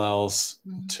parallels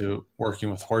to working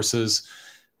with horses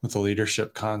with the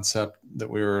leadership concept that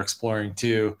we were exploring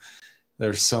too.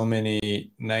 There's so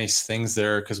many nice things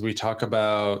there because we talk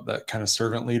about that kind of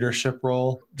servant leadership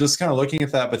role, just kind of looking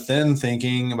at that, but then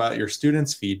thinking about your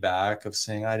students' feedback of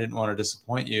saying, I didn't want to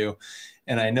disappoint you.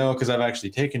 And I know because I've actually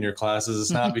taken your classes,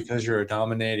 it's not because you're a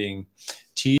dominating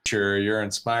teacher, you're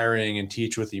inspiring and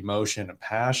teach with emotion and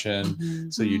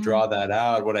passion. So you draw that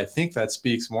out. What I think that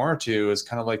speaks more to is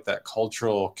kind of like that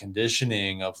cultural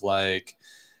conditioning of like,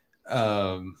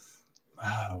 what's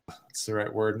the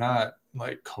right word? Not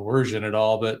like coercion at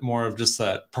all, but more of just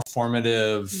that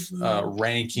performative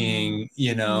ranking,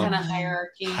 kind of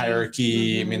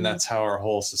hierarchy. I mean, that's how our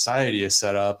whole society is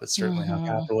set up. It's certainly how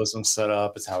capitalism's set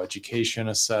up. It's how education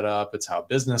is set up. It's how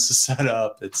business is set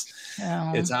up. It's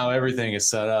how everything is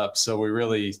set up. So we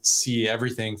really see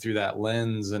everything through that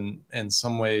lens. And in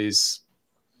some ways,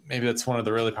 maybe that's one of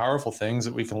the really powerful things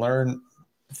that we can learn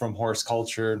from horse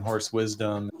culture and horse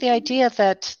wisdom. The idea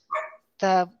that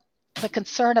the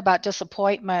concern about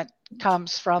disappointment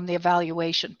comes from the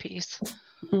evaluation piece,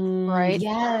 right?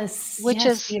 Yes, which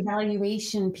is the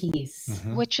evaluation piece,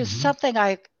 which is something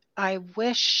I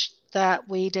wish that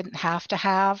we didn't have to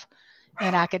have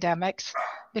in academics,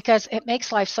 because it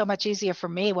makes life so much easier for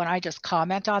me when I just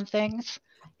comment on things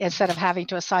instead of having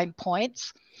to assign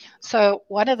points. So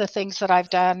one of the things that I've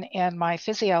done in my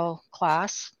physio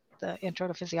class, the intro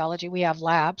to physiology, we have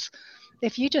labs.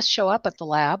 If you just show up at the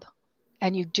lab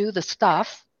and you do the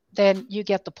stuff, then you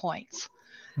get the points.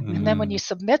 And then when you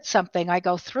submit something, I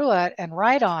go through it and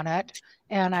write on it,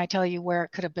 and I tell you where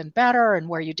it could have been better and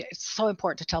where you did. It's so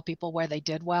important to tell people where they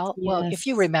did well. Yes. Well, if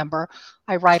you remember,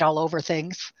 I write all over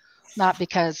things, not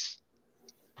because,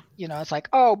 it's like,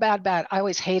 oh, bad. I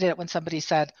always hated it when somebody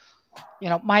said,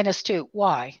 -2,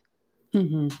 why?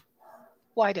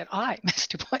 Why did I miss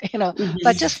 2 points?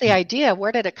 But just the idea,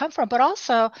 where did it come from? But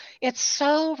also, it's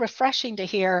so refreshing to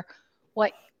hear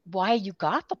why you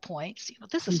got the points.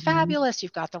 This is fabulous.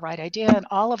 You've got the right idea and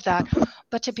all of that.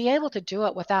 But to be able to do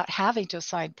it without having to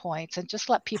assign points and just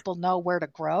let people know where to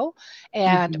grow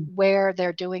and where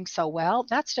they're doing so well,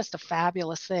 that's just a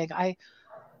fabulous thing.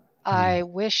 I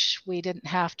wish we didn't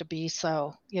have to be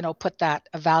so, put that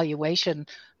evaluation,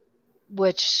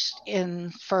 which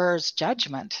infers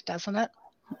judgment, doesn't it?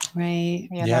 Right.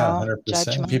 100%.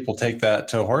 Judgment. People take that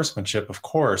to horsemanship, of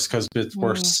course, because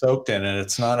we're soaked in it.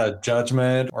 It's not a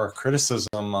judgment or a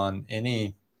criticism on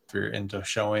if you're into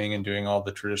showing and doing all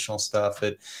the traditional stuff.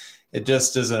 It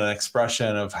just is an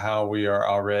expression of how we are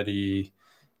already,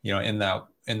 in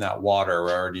that water.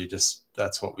 We're already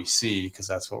that's what we see because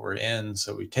that's what we're in.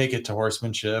 So we take it to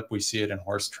horsemanship. We see it in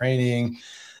horse training.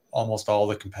 Almost all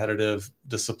the competitive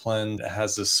discipline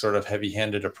has this sort of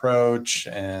heavy-handed approach,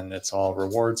 and it's all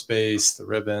rewards-based, the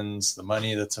ribbons, the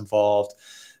money that's involved,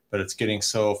 but it's getting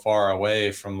so far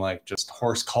away from like just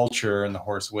horse culture and the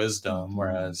horse wisdom,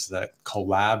 whereas that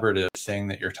collaborative thing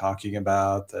that you're talking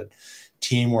about, that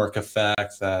teamwork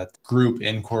effect, that group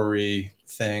inquiry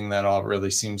thing, that all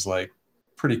really seems like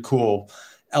pretty cool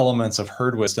elements of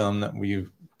herd wisdom that we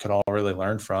could all really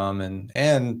learn from.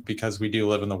 And because we do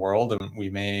live in the world and we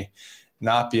may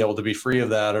not be able to be free of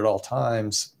that at all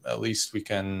times, at least we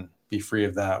can be free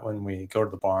of that when we go to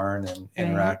the barn and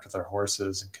interact with our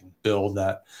horses and can build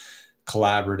that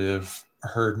collaborative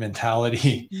herd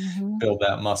mentality, build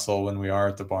that muscle when we are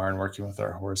at the barn working with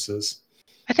our horses.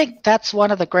 I think that's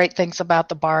one of the great things about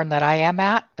the barn that I am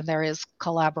at, and there is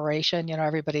collaboration.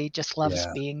 Everybody just loves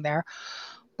being there.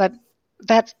 But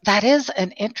that is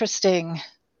an interesting.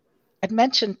 I'd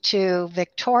mentioned to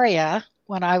Victoria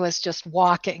when I was just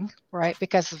walking, right,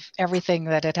 because of everything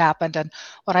that had happened, and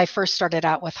when I first started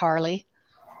out with Harley,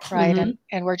 right,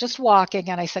 and we're just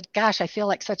walking, and I said, gosh, I feel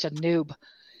like such a noob.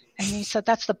 And he said,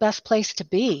 that's the best place to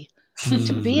be,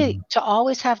 to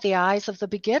always have the eyes of the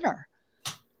beginner.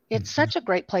 It's such a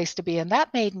great place to be, and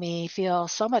that made me feel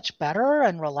so much better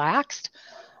and relaxed.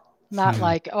 Not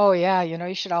like, oh yeah,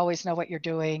 you should always know what you're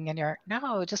doing, and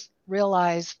just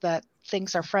realize that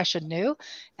things are fresh and new,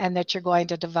 and that you're going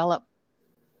to develop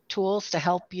tools to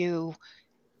help you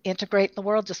integrate in the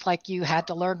world, just like you had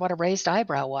to learn what a raised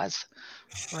eyebrow was,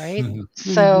 right?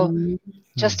 So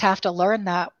just have to learn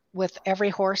that with every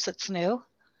horse it's new,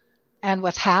 and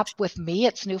with Hap, with me,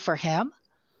 it's new for him,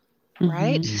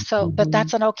 right? So, but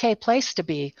that's an okay place to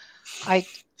be.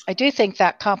 I do think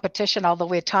that competition, although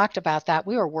we had talked about that,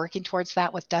 we were working towards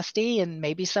that with Dusty, and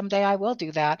maybe someday I will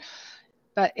do that.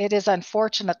 But it is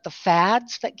unfortunate the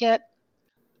fads that get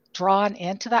drawn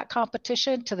into that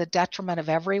competition to the detriment of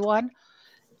everyone.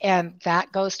 And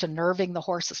that goes to nerving the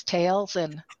horse's tails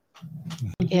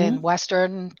in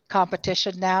Western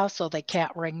competition now, so they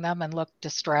can't ring them and look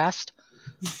distressed.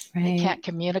 Right. They can't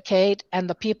communicate. And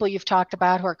the people you've talked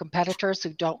about who are competitors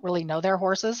who don't really know their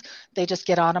horses, they just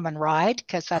get on them and ride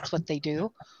because that's what they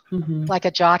do. Like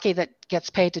a jockey that gets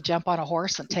paid to jump on a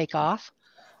horse and take off.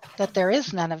 That there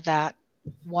is none of that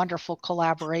wonderful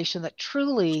collaboration that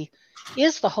truly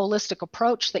is the holistic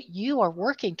approach that you are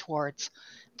working towards,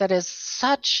 that is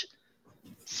such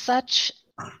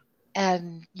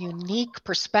an unique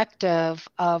perspective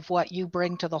of what you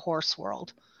bring to the horse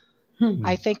world.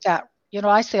 I think that,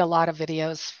 I see a lot of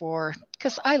videos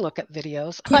because I look at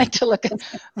videos. I like to look at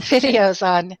videos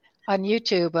on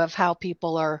YouTube of how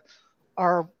people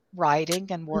are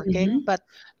riding and working. But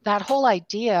that whole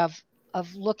idea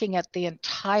of looking at the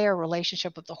entire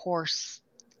relationship with the horse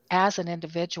as an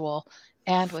individual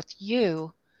and with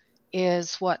you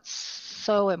is what's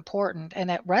so important.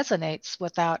 And it resonates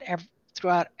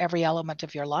throughout every element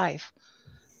of your life.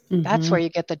 That's where you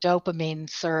get the dopamine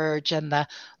surge and the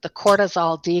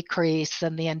cortisol decrease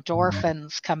and the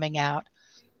endorphins coming out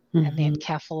and the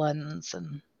enkephalins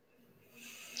and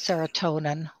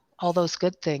serotonin, all those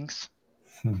good things.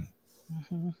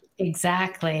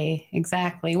 Exactly.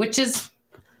 Which is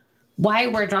why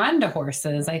we're drawn to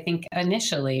horses, I think,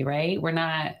 initially, right? We're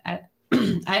not,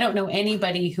 I don't know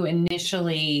anybody who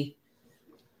initially,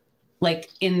 like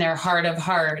in their heart of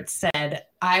hearts, said,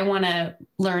 I want to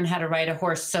learn how to ride a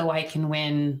horse so I can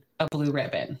win a blue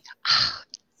ribbon.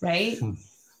 Right?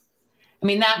 I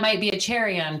mean, that might be a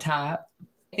cherry on top.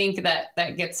 I think that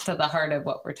gets to the heart of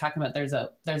what we're talking about. There's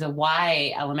a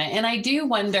why element. And I do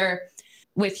wonder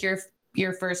with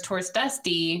your first horse,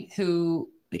 Dusty,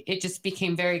 who it just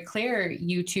became very clear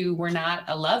you two were not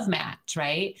a love match,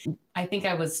 right? I think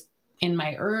I was in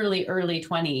my early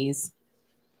 20s.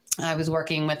 I was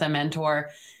working with a mentor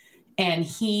and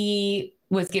he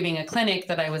was giving a clinic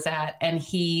that I was at. And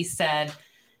he said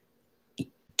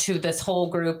to this whole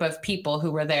group of people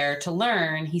who were there to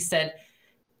learn, he said,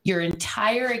 your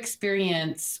entire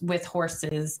experience with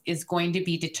horses is going to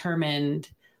be determined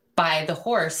by the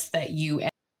horse that you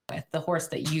end with, the horse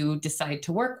that you decide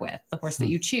to work with, the horse that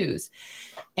you choose.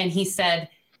 And he said,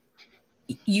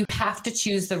 you have to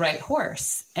choose the right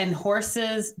horse. And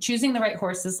choosing the right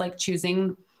horse is like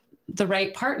choosing the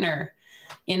right partner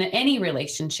in any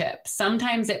relationship.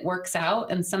 Sometimes it works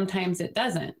out and sometimes it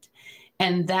doesn't.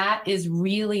 And that is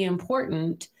really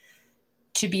important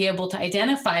to be able to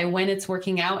identify when it's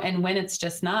working out and when it's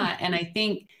just not. And I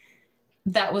think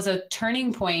that was a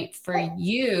turning point for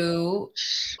you,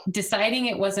 deciding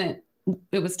it was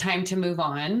time to move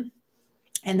on,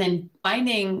 and then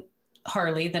finding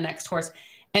Harley, the next horse,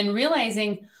 and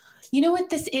realizing, you know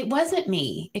what, it wasn't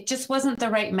me. It just wasn't the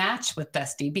right match with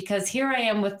Dusty, because here I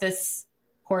am with this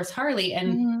horse, Harley,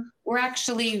 and we're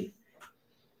actually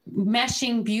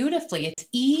meshing beautifully. It's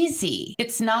easy.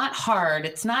 It's not hard.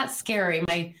 It's not scary.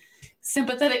 My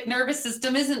sympathetic nervous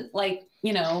system isn't like,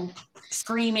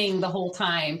 screaming the whole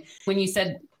time. When you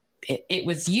said it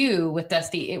was you with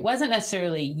Dusty, it wasn't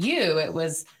necessarily you. It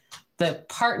was the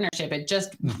partnership. It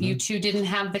just, you two didn't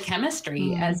have the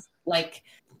chemistry as like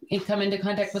you come into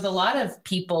contact with a lot of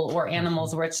people or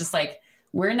animals where it's just like,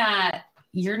 you're not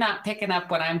picking up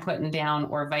what I'm putting down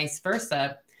or vice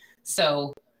versa.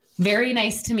 So very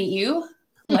nice to meet you.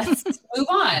 Let's move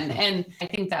on. And I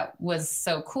think that was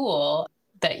so cool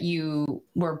that you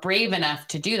were brave enough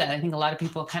to do that. I think a lot of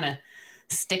people kind of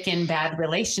stick in bad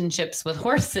relationships with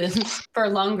horses for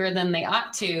longer than they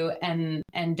ought to, and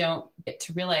don't get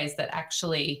to realize that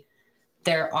actually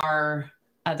there are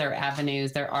other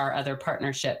avenues, there are other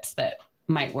partnerships that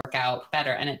might work out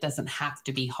better, and it doesn't have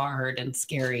to be hard and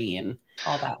scary and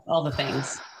all the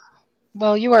things.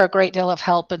 Well, you were a great deal of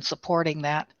help in supporting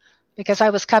that, because I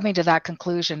was coming to that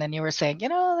conclusion and you were saying,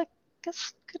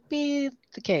 this could be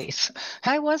the case.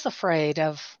 I was afraid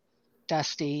of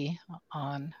Dusty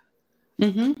on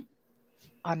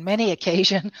many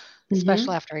occasions,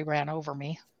 especially after he ran over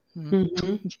me.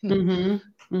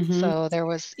 So there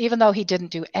was, even though he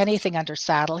didn't do anything under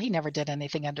saddle, he never did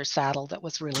anything under saddle that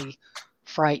was really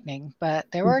frightening,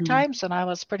 but there were times when I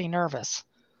was pretty nervous.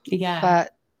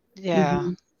 But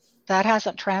that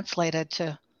hasn't translated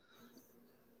to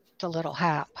little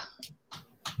Hap.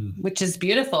 Which is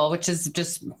beautiful, which is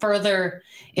just further,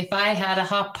 if I had a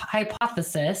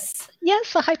hypothesis.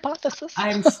 Yes, a hypothesis.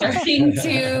 I'm starting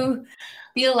to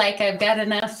feel like I've got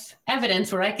enough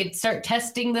evidence where I could start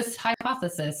testing this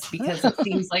hypothesis, because it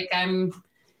seems like I'm,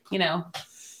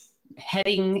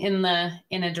 heading in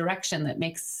a direction that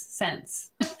makes sense.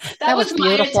 That was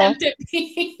beautiful. My attempt at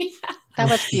being. That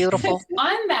was beautiful.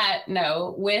 On that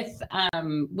note, with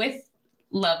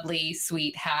lovely,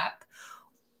 sweet Hap,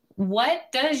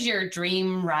 what does your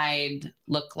dream ride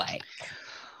look like?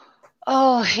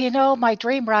 Oh, my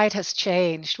dream ride has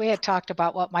changed. We had talked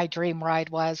about what my dream ride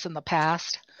was in the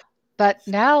past, but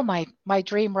now my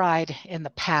dream ride in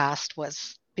the past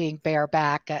was being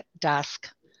bareback at dusk.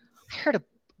 I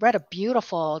read a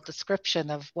beautiful description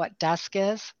of what dusk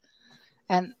is,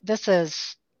 and this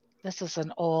is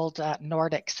an old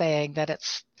Nordic saying that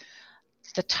it's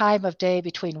the time of day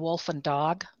between wolf and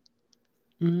dog.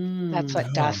 That's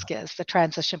what dusk is, the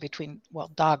transition between,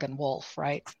 dog and wolf,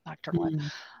 right? Nocturnal.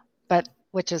 But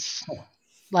which is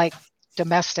like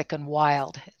domestic and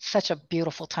wild. It's such a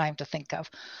beautiful time to think of,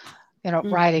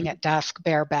 riding at dusk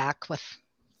bareback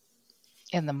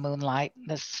in the moonlight,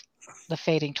 the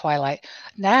fading twilight.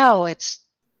 Now it's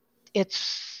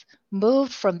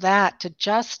moved from that to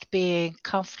just being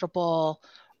comfortable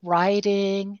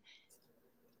riding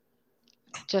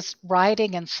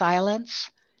in silence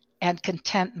and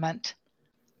contentment,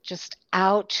 just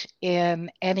out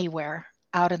in anywhere,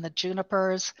 out in the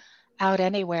junipers, out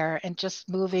anywhere, and just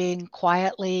moving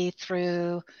quietly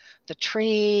through the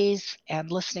trees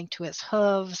and listening to his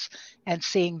hooves and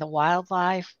seeing the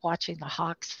wildlife, watching the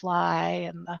hawks fly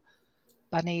and the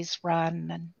bunnies run,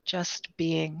 and just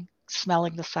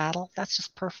smelling the saddle. That's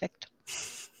just perfect.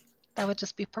 That would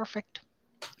just be perfect.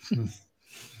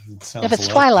 If it's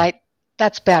twilight,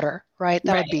 that's better, right?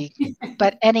 That would be,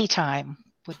 but any time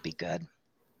would be good.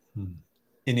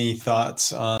 Any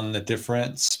thoughts on the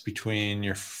difference between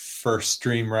your first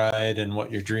dream ride and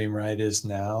what your dream ride is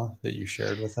now that you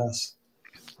shared with us?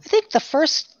 I think the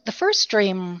first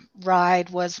dream ride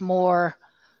was more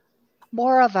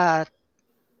of a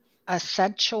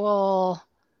sensual,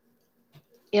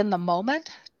 in the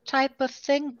moment type of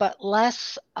thing, but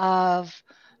less of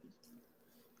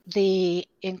the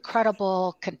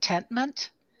incredible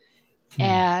contentment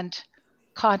and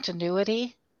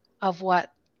continuity of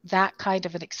what that kind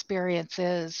of an experience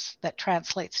is that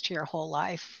translates to your whole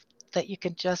life, that you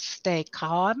can just stay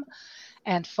calm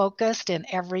and focused in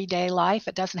everyday life.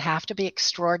 It doesn't have to be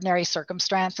extraordinary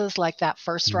circumstances like that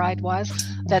first ride was.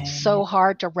 That's so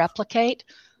hard to replicate.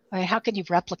 I mean, how can you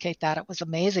replicate that? It was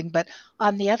amazing. But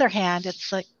on the other hand,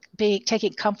 it's like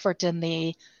taking comfort in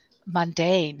the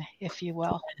mundane, if you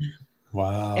will.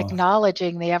 Wow.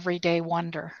 Acknowledging the everyday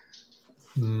wonder.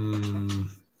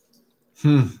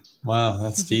 Wow,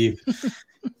 that's deep.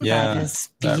 Yeah,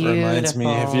 that reminds me.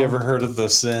 Have you ever heard of the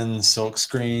Zen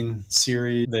Silkscreen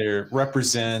series? They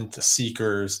represent a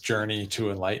seeker's journey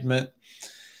to enlightenment.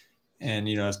 And,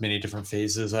 as many different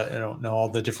phases. I don't know all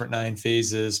the different 9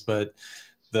 phases, but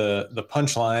the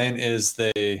punchline is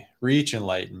they reach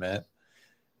enlightenment.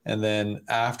 And then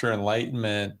after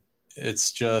enlightenment,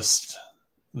 it's just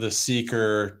the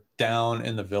seeker down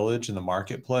in the village, in the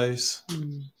marketplace,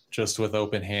 just with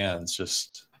open hands,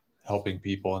 just helping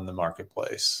people in the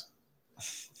marketplace.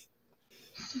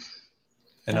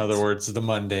 In other words, the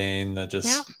mundane,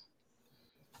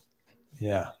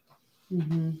 yeah.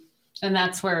 And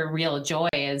that's where real joy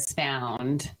is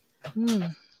found.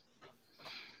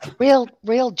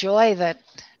 Real joy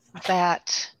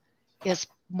that is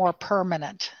more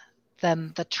permanent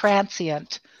than the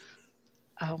transient.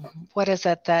 What is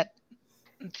it that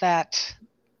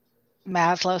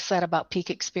Maslow said about peak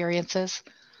experiences,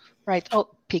 right? Oh,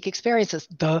 peak experiences,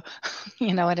 duh,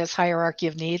 in his hierarchy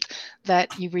of needs,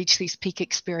 that you reach these peak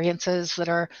experiences that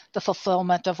are the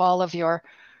fulfillment of all of your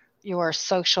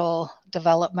social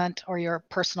development or your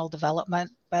personal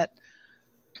development. But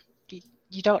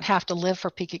you don't have to live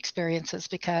for peak experiences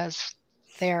because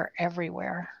they're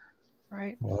everywhere,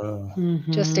 right?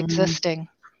 Just existing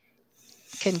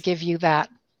can give you that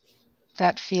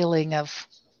feeling of,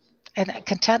 and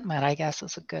contentment, I guess,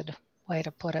 is a good way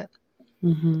to put it.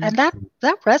 And that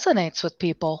resonates with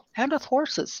people and with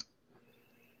horses.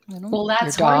 Well,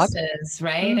 that's horses,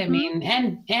 right? I mean,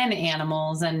 and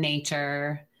animals and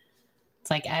nature. It's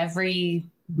like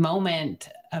every moment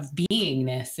of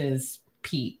beingness is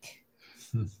peak.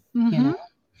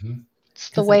 It's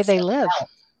the way they live.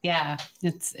 Yeah,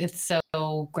 it's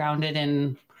so grounded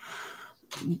in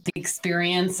the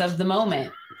experience of the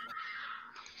moment.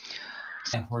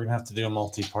 Yeah, we're gonna have to do a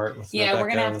multi-part with Rebecca. We're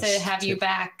gonna have to have you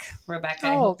back, Rebecca.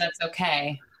 I hope that's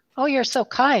okay. Oh, you're so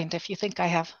kind. If you think I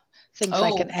have things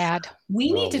I can add,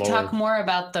 we need to talk more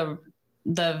about the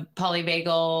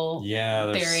polyvagal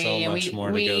there's theory. So much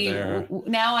more to go there.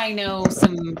 Now I know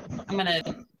some. I'm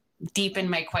gonna deepen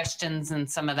my questions and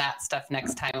some of that stuff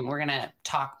next time. And we're going to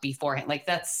talk beforehand. Like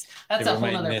that's Yeah, a we whole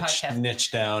might other podcast.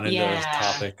 niche down into Yeah. this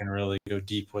topic and really go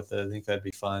deep with it. I think that'd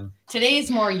be fun. Today's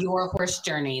more your horse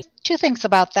journey. Two things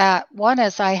about that. One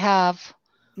is I have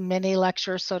mini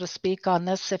lectures, so to speak, on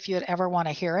this if you'd ever want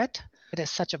to hear it. It is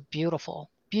such a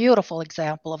beautiful, beautiful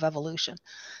example of evolution.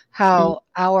 How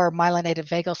our myelinated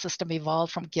vagal system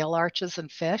evolved from gill arches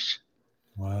and fish.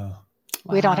 Wow.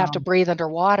 We don't have to breathe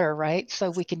underwater, right? So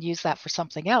we can use that for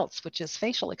something else, which is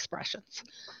facial expressions.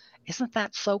 Isn't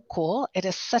that so cool? It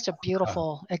is such a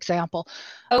beautiful example.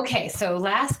 Okay, so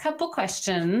last couple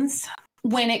questions.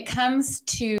 When it comes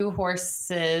to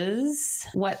horses,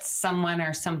 what's someone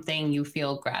or something you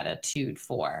feel gratitude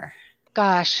for?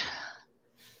 Gosh,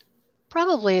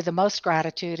 probably the most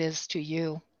gratitude is to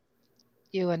you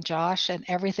and Josh, and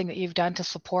everything that you've done to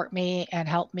support me and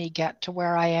help me get to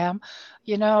where I am.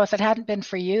 You know, if it hadn't been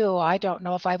for you, I don't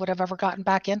know if I would have ever gotten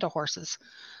back into horses.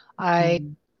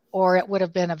 Or it would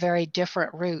have been a very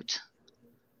different route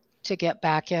to get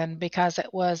back in, because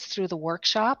it was through the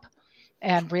workshop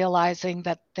and realizing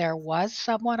that there was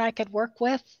someone I could work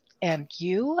with, and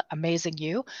you, amazing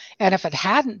you. And if it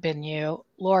hadn't been you,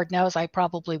 Lord knows I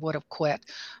probably would have quit,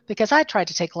 because I tried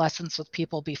to take lessons with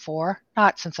people before,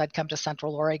 not since I'd come to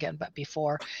Central Oregon, but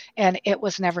before, and it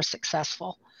was never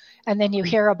successful. And then you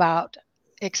hear about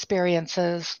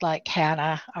experiences like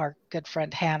Hannah, our good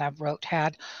friend Hannah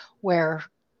had, where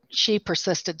she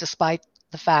persisted despite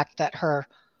the fact that her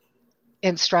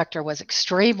instructor was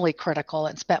extremely critical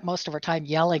and spent most of her time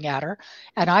yelling at her.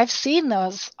 And I've seen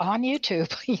those on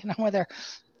YouTube, where they're,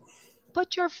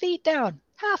 put your feet down,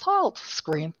 half halt,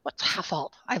 scream. What's half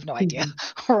halt? I have no idea,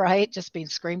 right? Just being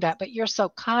screamed at. But you're so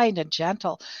kind and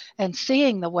gentle, and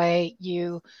seeing the way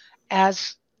you,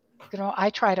 as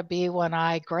I try to be when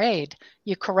I grade,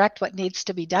 you correct what needs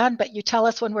to be done, but you tell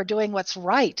us when we're doing what's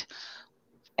right.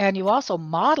 And you also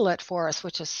model it for us,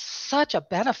 which is such a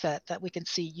benefit, that we can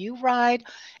see you ride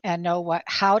and know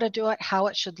how to do it, how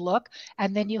it should look.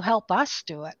 And then you help us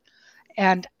do it,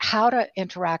 and how to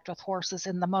interact with horses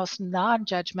in the most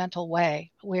non-judgmental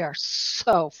way. We are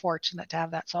so fortunate to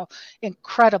have that. So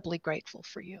incredibly grateful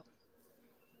for you.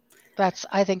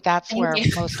 I think that's where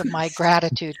most of my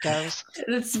gratitude goes.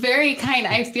 It's very kind.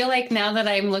 I feel like now that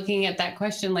I'm looking at that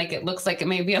question, like it looks like it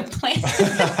may be a plan.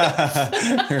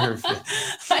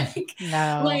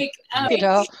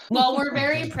 Well, we're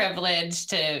very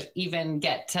privileged to even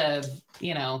get to,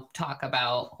 talk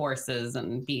about horses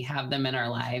and have them in our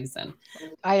lives. And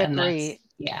I agree.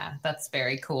 That's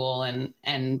very cool.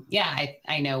 And yeah,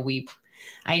 I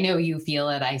know you feel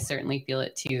it. I certainly feel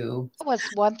it too. That was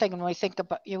one thing when we think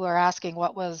about, you were asking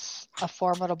what was a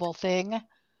formidable thing.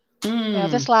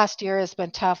 This last year has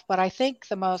been tough, but I think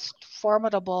the most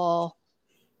formidable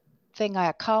thing I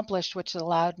accomplished, which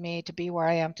allowed me to be where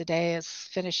I am today, is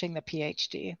finishing the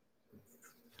PhD.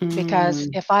 Because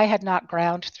if I had not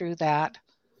ground through that,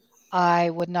 I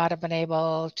would not have been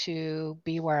able to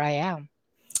be where I am.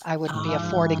 I wouldn't be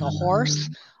affording a horse.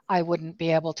 I wouldn't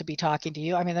be able to be talking to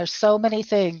you. I mean, there's so many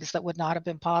things that would not have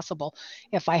been possible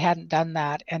if I hadn't done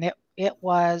that. And it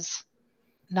was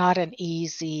not an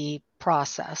easy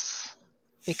process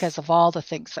because of all the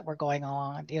things that were going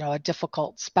on, a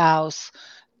difficult spouse,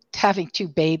 having 2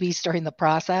 babies during the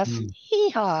process.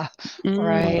 Hee-haw,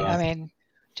 right? I mean,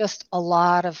 just a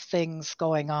lot of things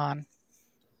going on.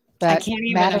 But I can't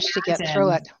even managed to get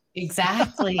through it.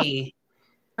 Exactly.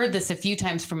 Heard this a few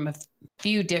times from a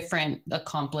few different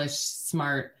accomplished,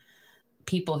 smart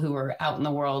people who are out in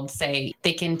the world say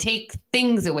they can take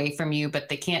things away from you, but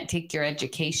they can't take your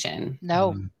education.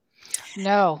 No.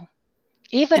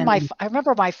 Even I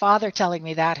remember my father telling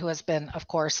me that, who has been, of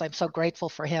course, I'm so grateful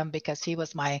for him, because he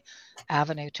was my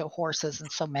avenue to horses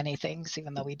and so many things,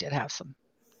 even though we did have some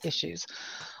issues.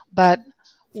 But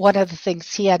one of the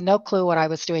things, he had no clue what I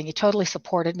was doing. He totally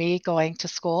supported me going to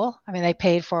school. I mean, they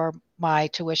paid for my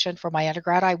tuition for my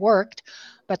undergrad. I worked,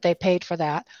 but they paid for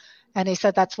that. And he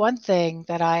said, that's one thing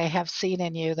that I have seen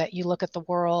in you, that you look at the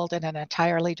world in an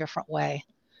entirely different way.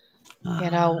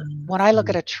 When I look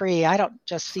at a tree, I don't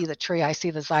just see the tree, I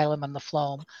see the xylem and the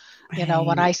phloem.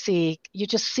 When you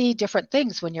just see different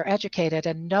things when you're educated,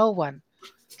 and no one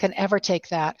can ever take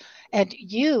that. And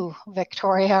you,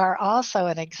 Victoria, are also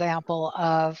an example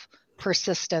of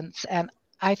persistence. And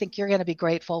I think you're going to be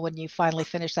grateful when you finally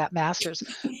finish that master's.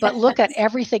 But look at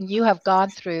everything you have gone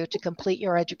through to complete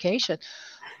your education,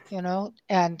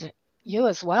 and you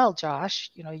as well,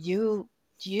 Josh.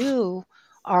 You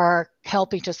are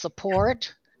helping to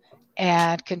support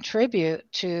and contribute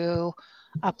to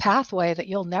a pathway that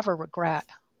you'll never regret.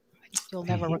 You'll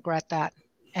never regret that.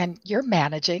 And you're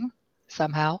managing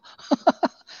somehow.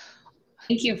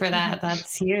 Thank you for that.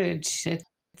 That's huge.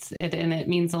 And it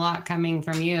means a lot coming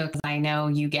from you because I know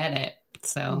you get it.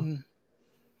 So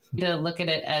to look at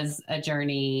it as a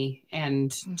journey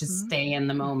and just stay in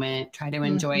the moment, try to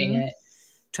enjoy it,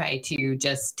 try to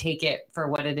just take it for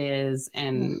what it is.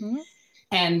 And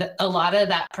a lot of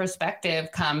that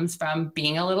perspective comes from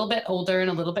being a little bit older and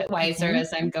a little bit wiser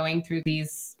as I'm going through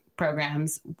these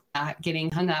programs, not getting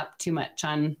hung up too much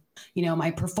on,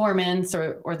 my performance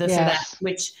or this or that,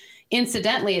 which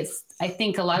incidentally, I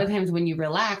think a lot of times when you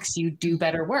relax, you do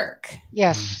better work.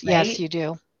 Yes. Right? Yes, you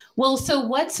do. Well, so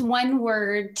what's one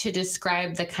word to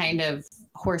describe the kind of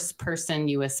horse person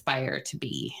you aspire to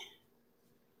be?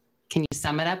 Can you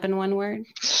sum it up in one word?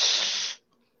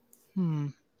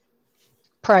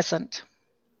 Present.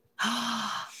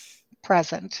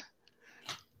 Present.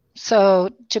 So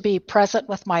to be present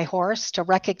with my horse, to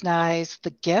recognize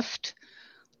the gift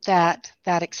that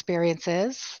experience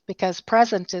is, because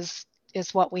present is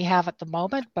what we have at the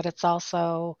moment, but it's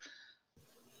also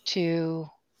to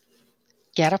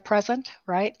get a present,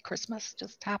 right? Christmas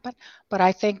just happened. But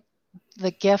I think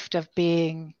the gift of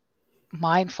being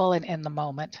mindful and in the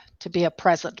moment, to be a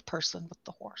present person with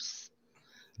the horse.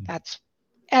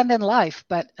 And in life,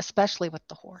 but especially with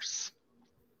the horse.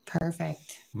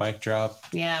 Perfect. Mic drop.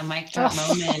 Yeah, mic drop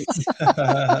moment.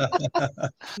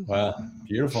 Wow,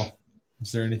 beautiful.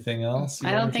 Is there anything else?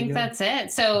 I don't think that's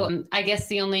it. So I guess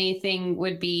the only thing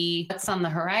would be what's on the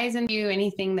horizon for you,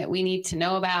 anything that we need to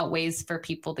know about, ways for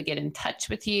people to get in touch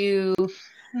with you,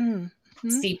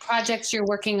 see projects you're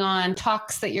working on,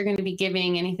 talks that you're going to be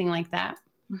giving, anything like that.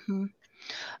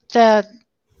 The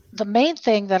main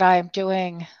thing that I'm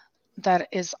doing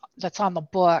that's on the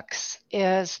books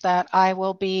is that I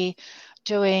will be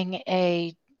doing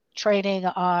a training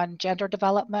on gender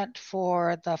development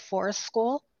for the forest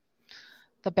school,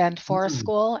 the Bend Forest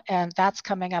School, and that's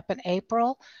coming up in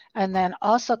April. And then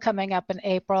also coming up in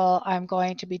April, I'm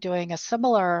going to be doing a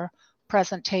similar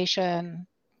presentation,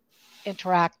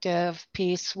 interactive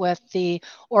piece with the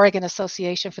Oregon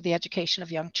Association for the Education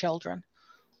of Young Children,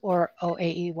 or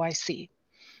OAEYC.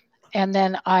 And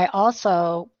then I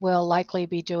also will likely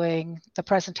be doing the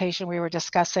presentation we were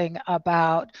discussing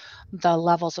about the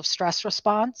levels of stress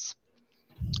response,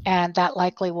 and that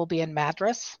likely will be in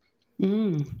Madras.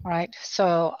 Right.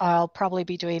 So I'll probably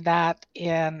be doing that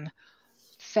in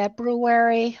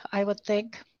February, I would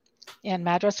think, in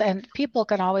Madras. And people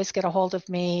can always get a hold of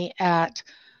me at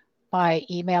my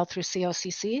email through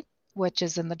COCC, which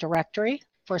is in the directory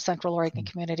for Central Oregon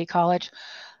Community College.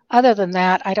 Other than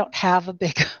that, I don't have a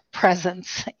big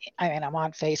presence. I mean, I'm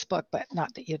on Facebook, but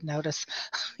not that you'd notice,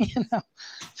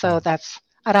 So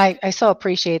and I so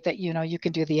appreciate that, you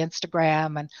can do the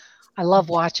Instagram, and I love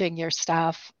watching your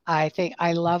stuff. I think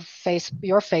I love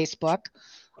your Facebook.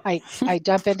 I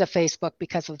jump into Facebook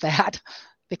because of that,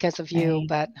 because of you,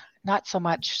 but not so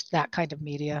much that kind of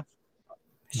media.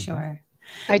 Sure.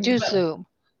 I do Zoom.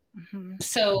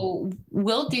 So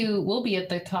we'll be at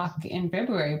the talk in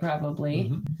February,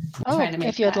 probably.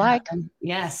 If you'd like.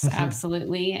 Yes,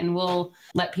 absolutely. And we'll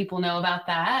let people know about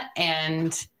that.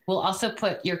 And we'll also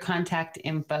put your contact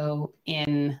info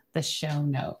in the show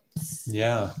notes.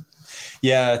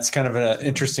 Yeah, it's kind of an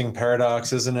interesting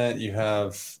paradox, isn't it? You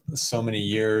have so many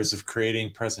years of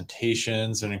creating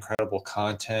presentations and incredible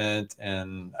content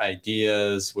and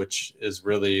ideas, which is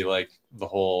really like the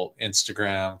whole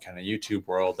Instagram kind of YouTube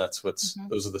world.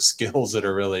 Those are the skills that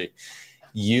are really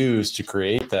used to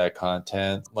create that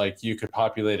content. Like, you could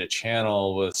populate a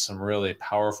channel with some really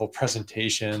powerful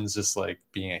presentations, just like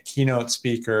being a keynote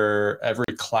speaker.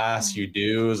 Every class you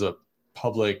do is a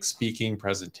public speaking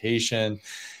presentation.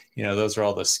 Those are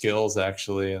all the skills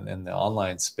actually in the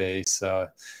online space. So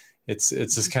it's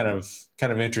just kind of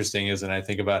interesting, isn't it? I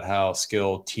think about how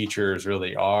skilled teachers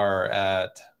really are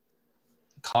at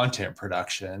content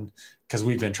production, because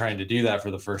we've been trying to do that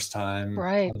for the first time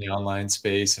in the online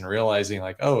space, and realizing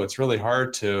like, it's really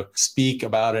hard to speak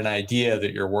about an idea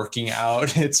that you're working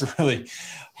out. It's really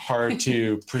hard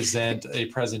to present a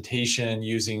presentation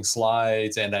using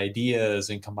slides and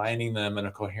ideas and combining them in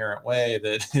a coherent way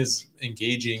that is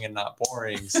engaging and not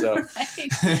boring. So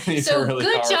these are really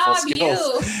good powerful job,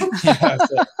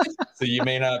 skills. So you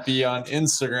may not be on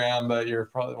Instagram, but you're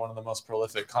probably one of the most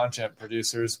prolific content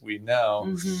producers we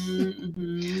know.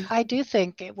 I do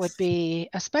think it would be,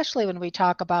 especially when we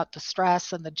talk about the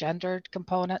stress and the gendered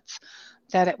components,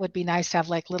 that it would be nice to have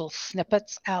like little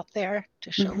snippets out there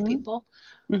to show people.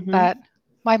 But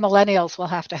my millennials will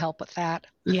have to help with that.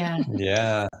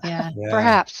 Yeah.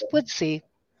 Perhaps. Would see.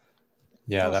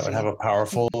 Yeah, that would have a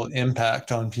powerful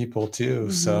impact on people too.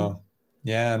 So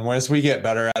Yeah, and as we get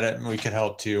better at it, we could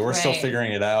help too. We're still Right.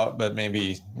 figuring it out, but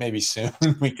maybe soon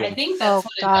we I can. think that's Oh one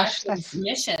of gosh, Dustin's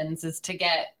missions is to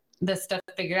get this stuff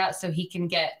figured out so he can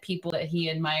get people that he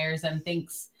admires and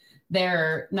thinks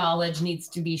their knowledge needs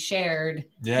to be shared.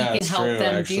 Yeah, he can it's help true,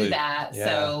 them actually. do that. Yeah.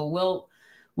 So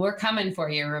we're coming for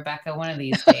you, Rebecca, one of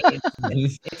these days.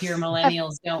 if your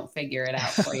millennials don't figure it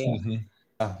out for you.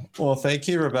 Well, thank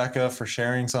you, Rebecca, for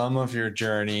sharing some of your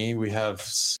journey. We have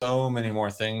so many more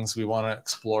things we want to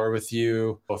explore with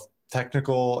you, both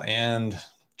technical and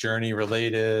journey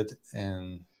related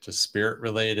and just spirit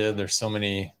related. There's so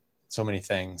many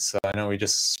things. So I know we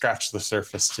just scratched the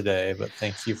surface today, but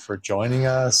thank you for joining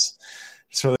us.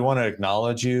 Just really want to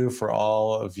acknowledge you for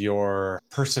all of your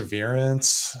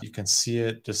perseverance. You can see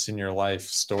it just in your life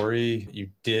story. You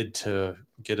did to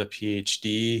get a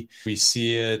PhD. We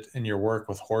see it in your work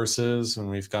with horses. When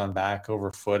we've gone back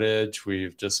over footage,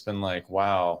 we've just been like,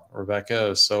 wow, Rebecca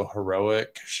is so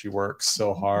heroic. She works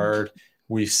so hard.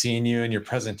 We've seen you in your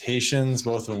presentations,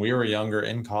 both when we were younger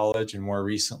in college and more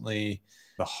recently,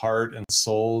 the heart and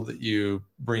soul that you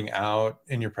bring out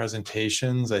in your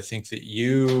presentations. I think that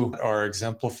you are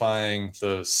exemplifying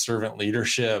the servant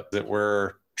leadership that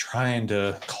we're trying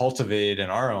to cultivate in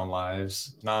our own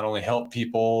lives, not only help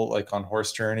people like on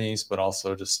horse journeys, but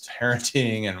also just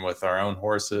parenting and with our own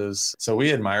horses. So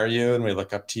we admire you and we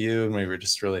look up to you, and we would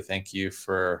just really thank you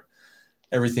for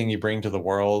everything you bring to the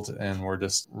world. And we're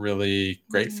just really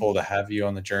grateful to have you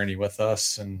on the journey with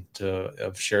us and to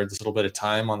have shared this little bit of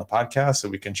time on the podcast so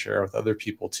we can share with other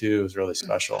people too. Is really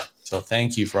special. So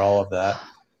thank you for all of that.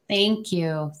 Thank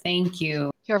you. Thank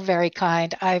you. you're very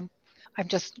kind. I'm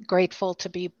just grateful to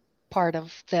be part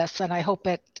of this, and I hope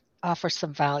it offers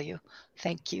some value.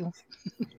 Thank you.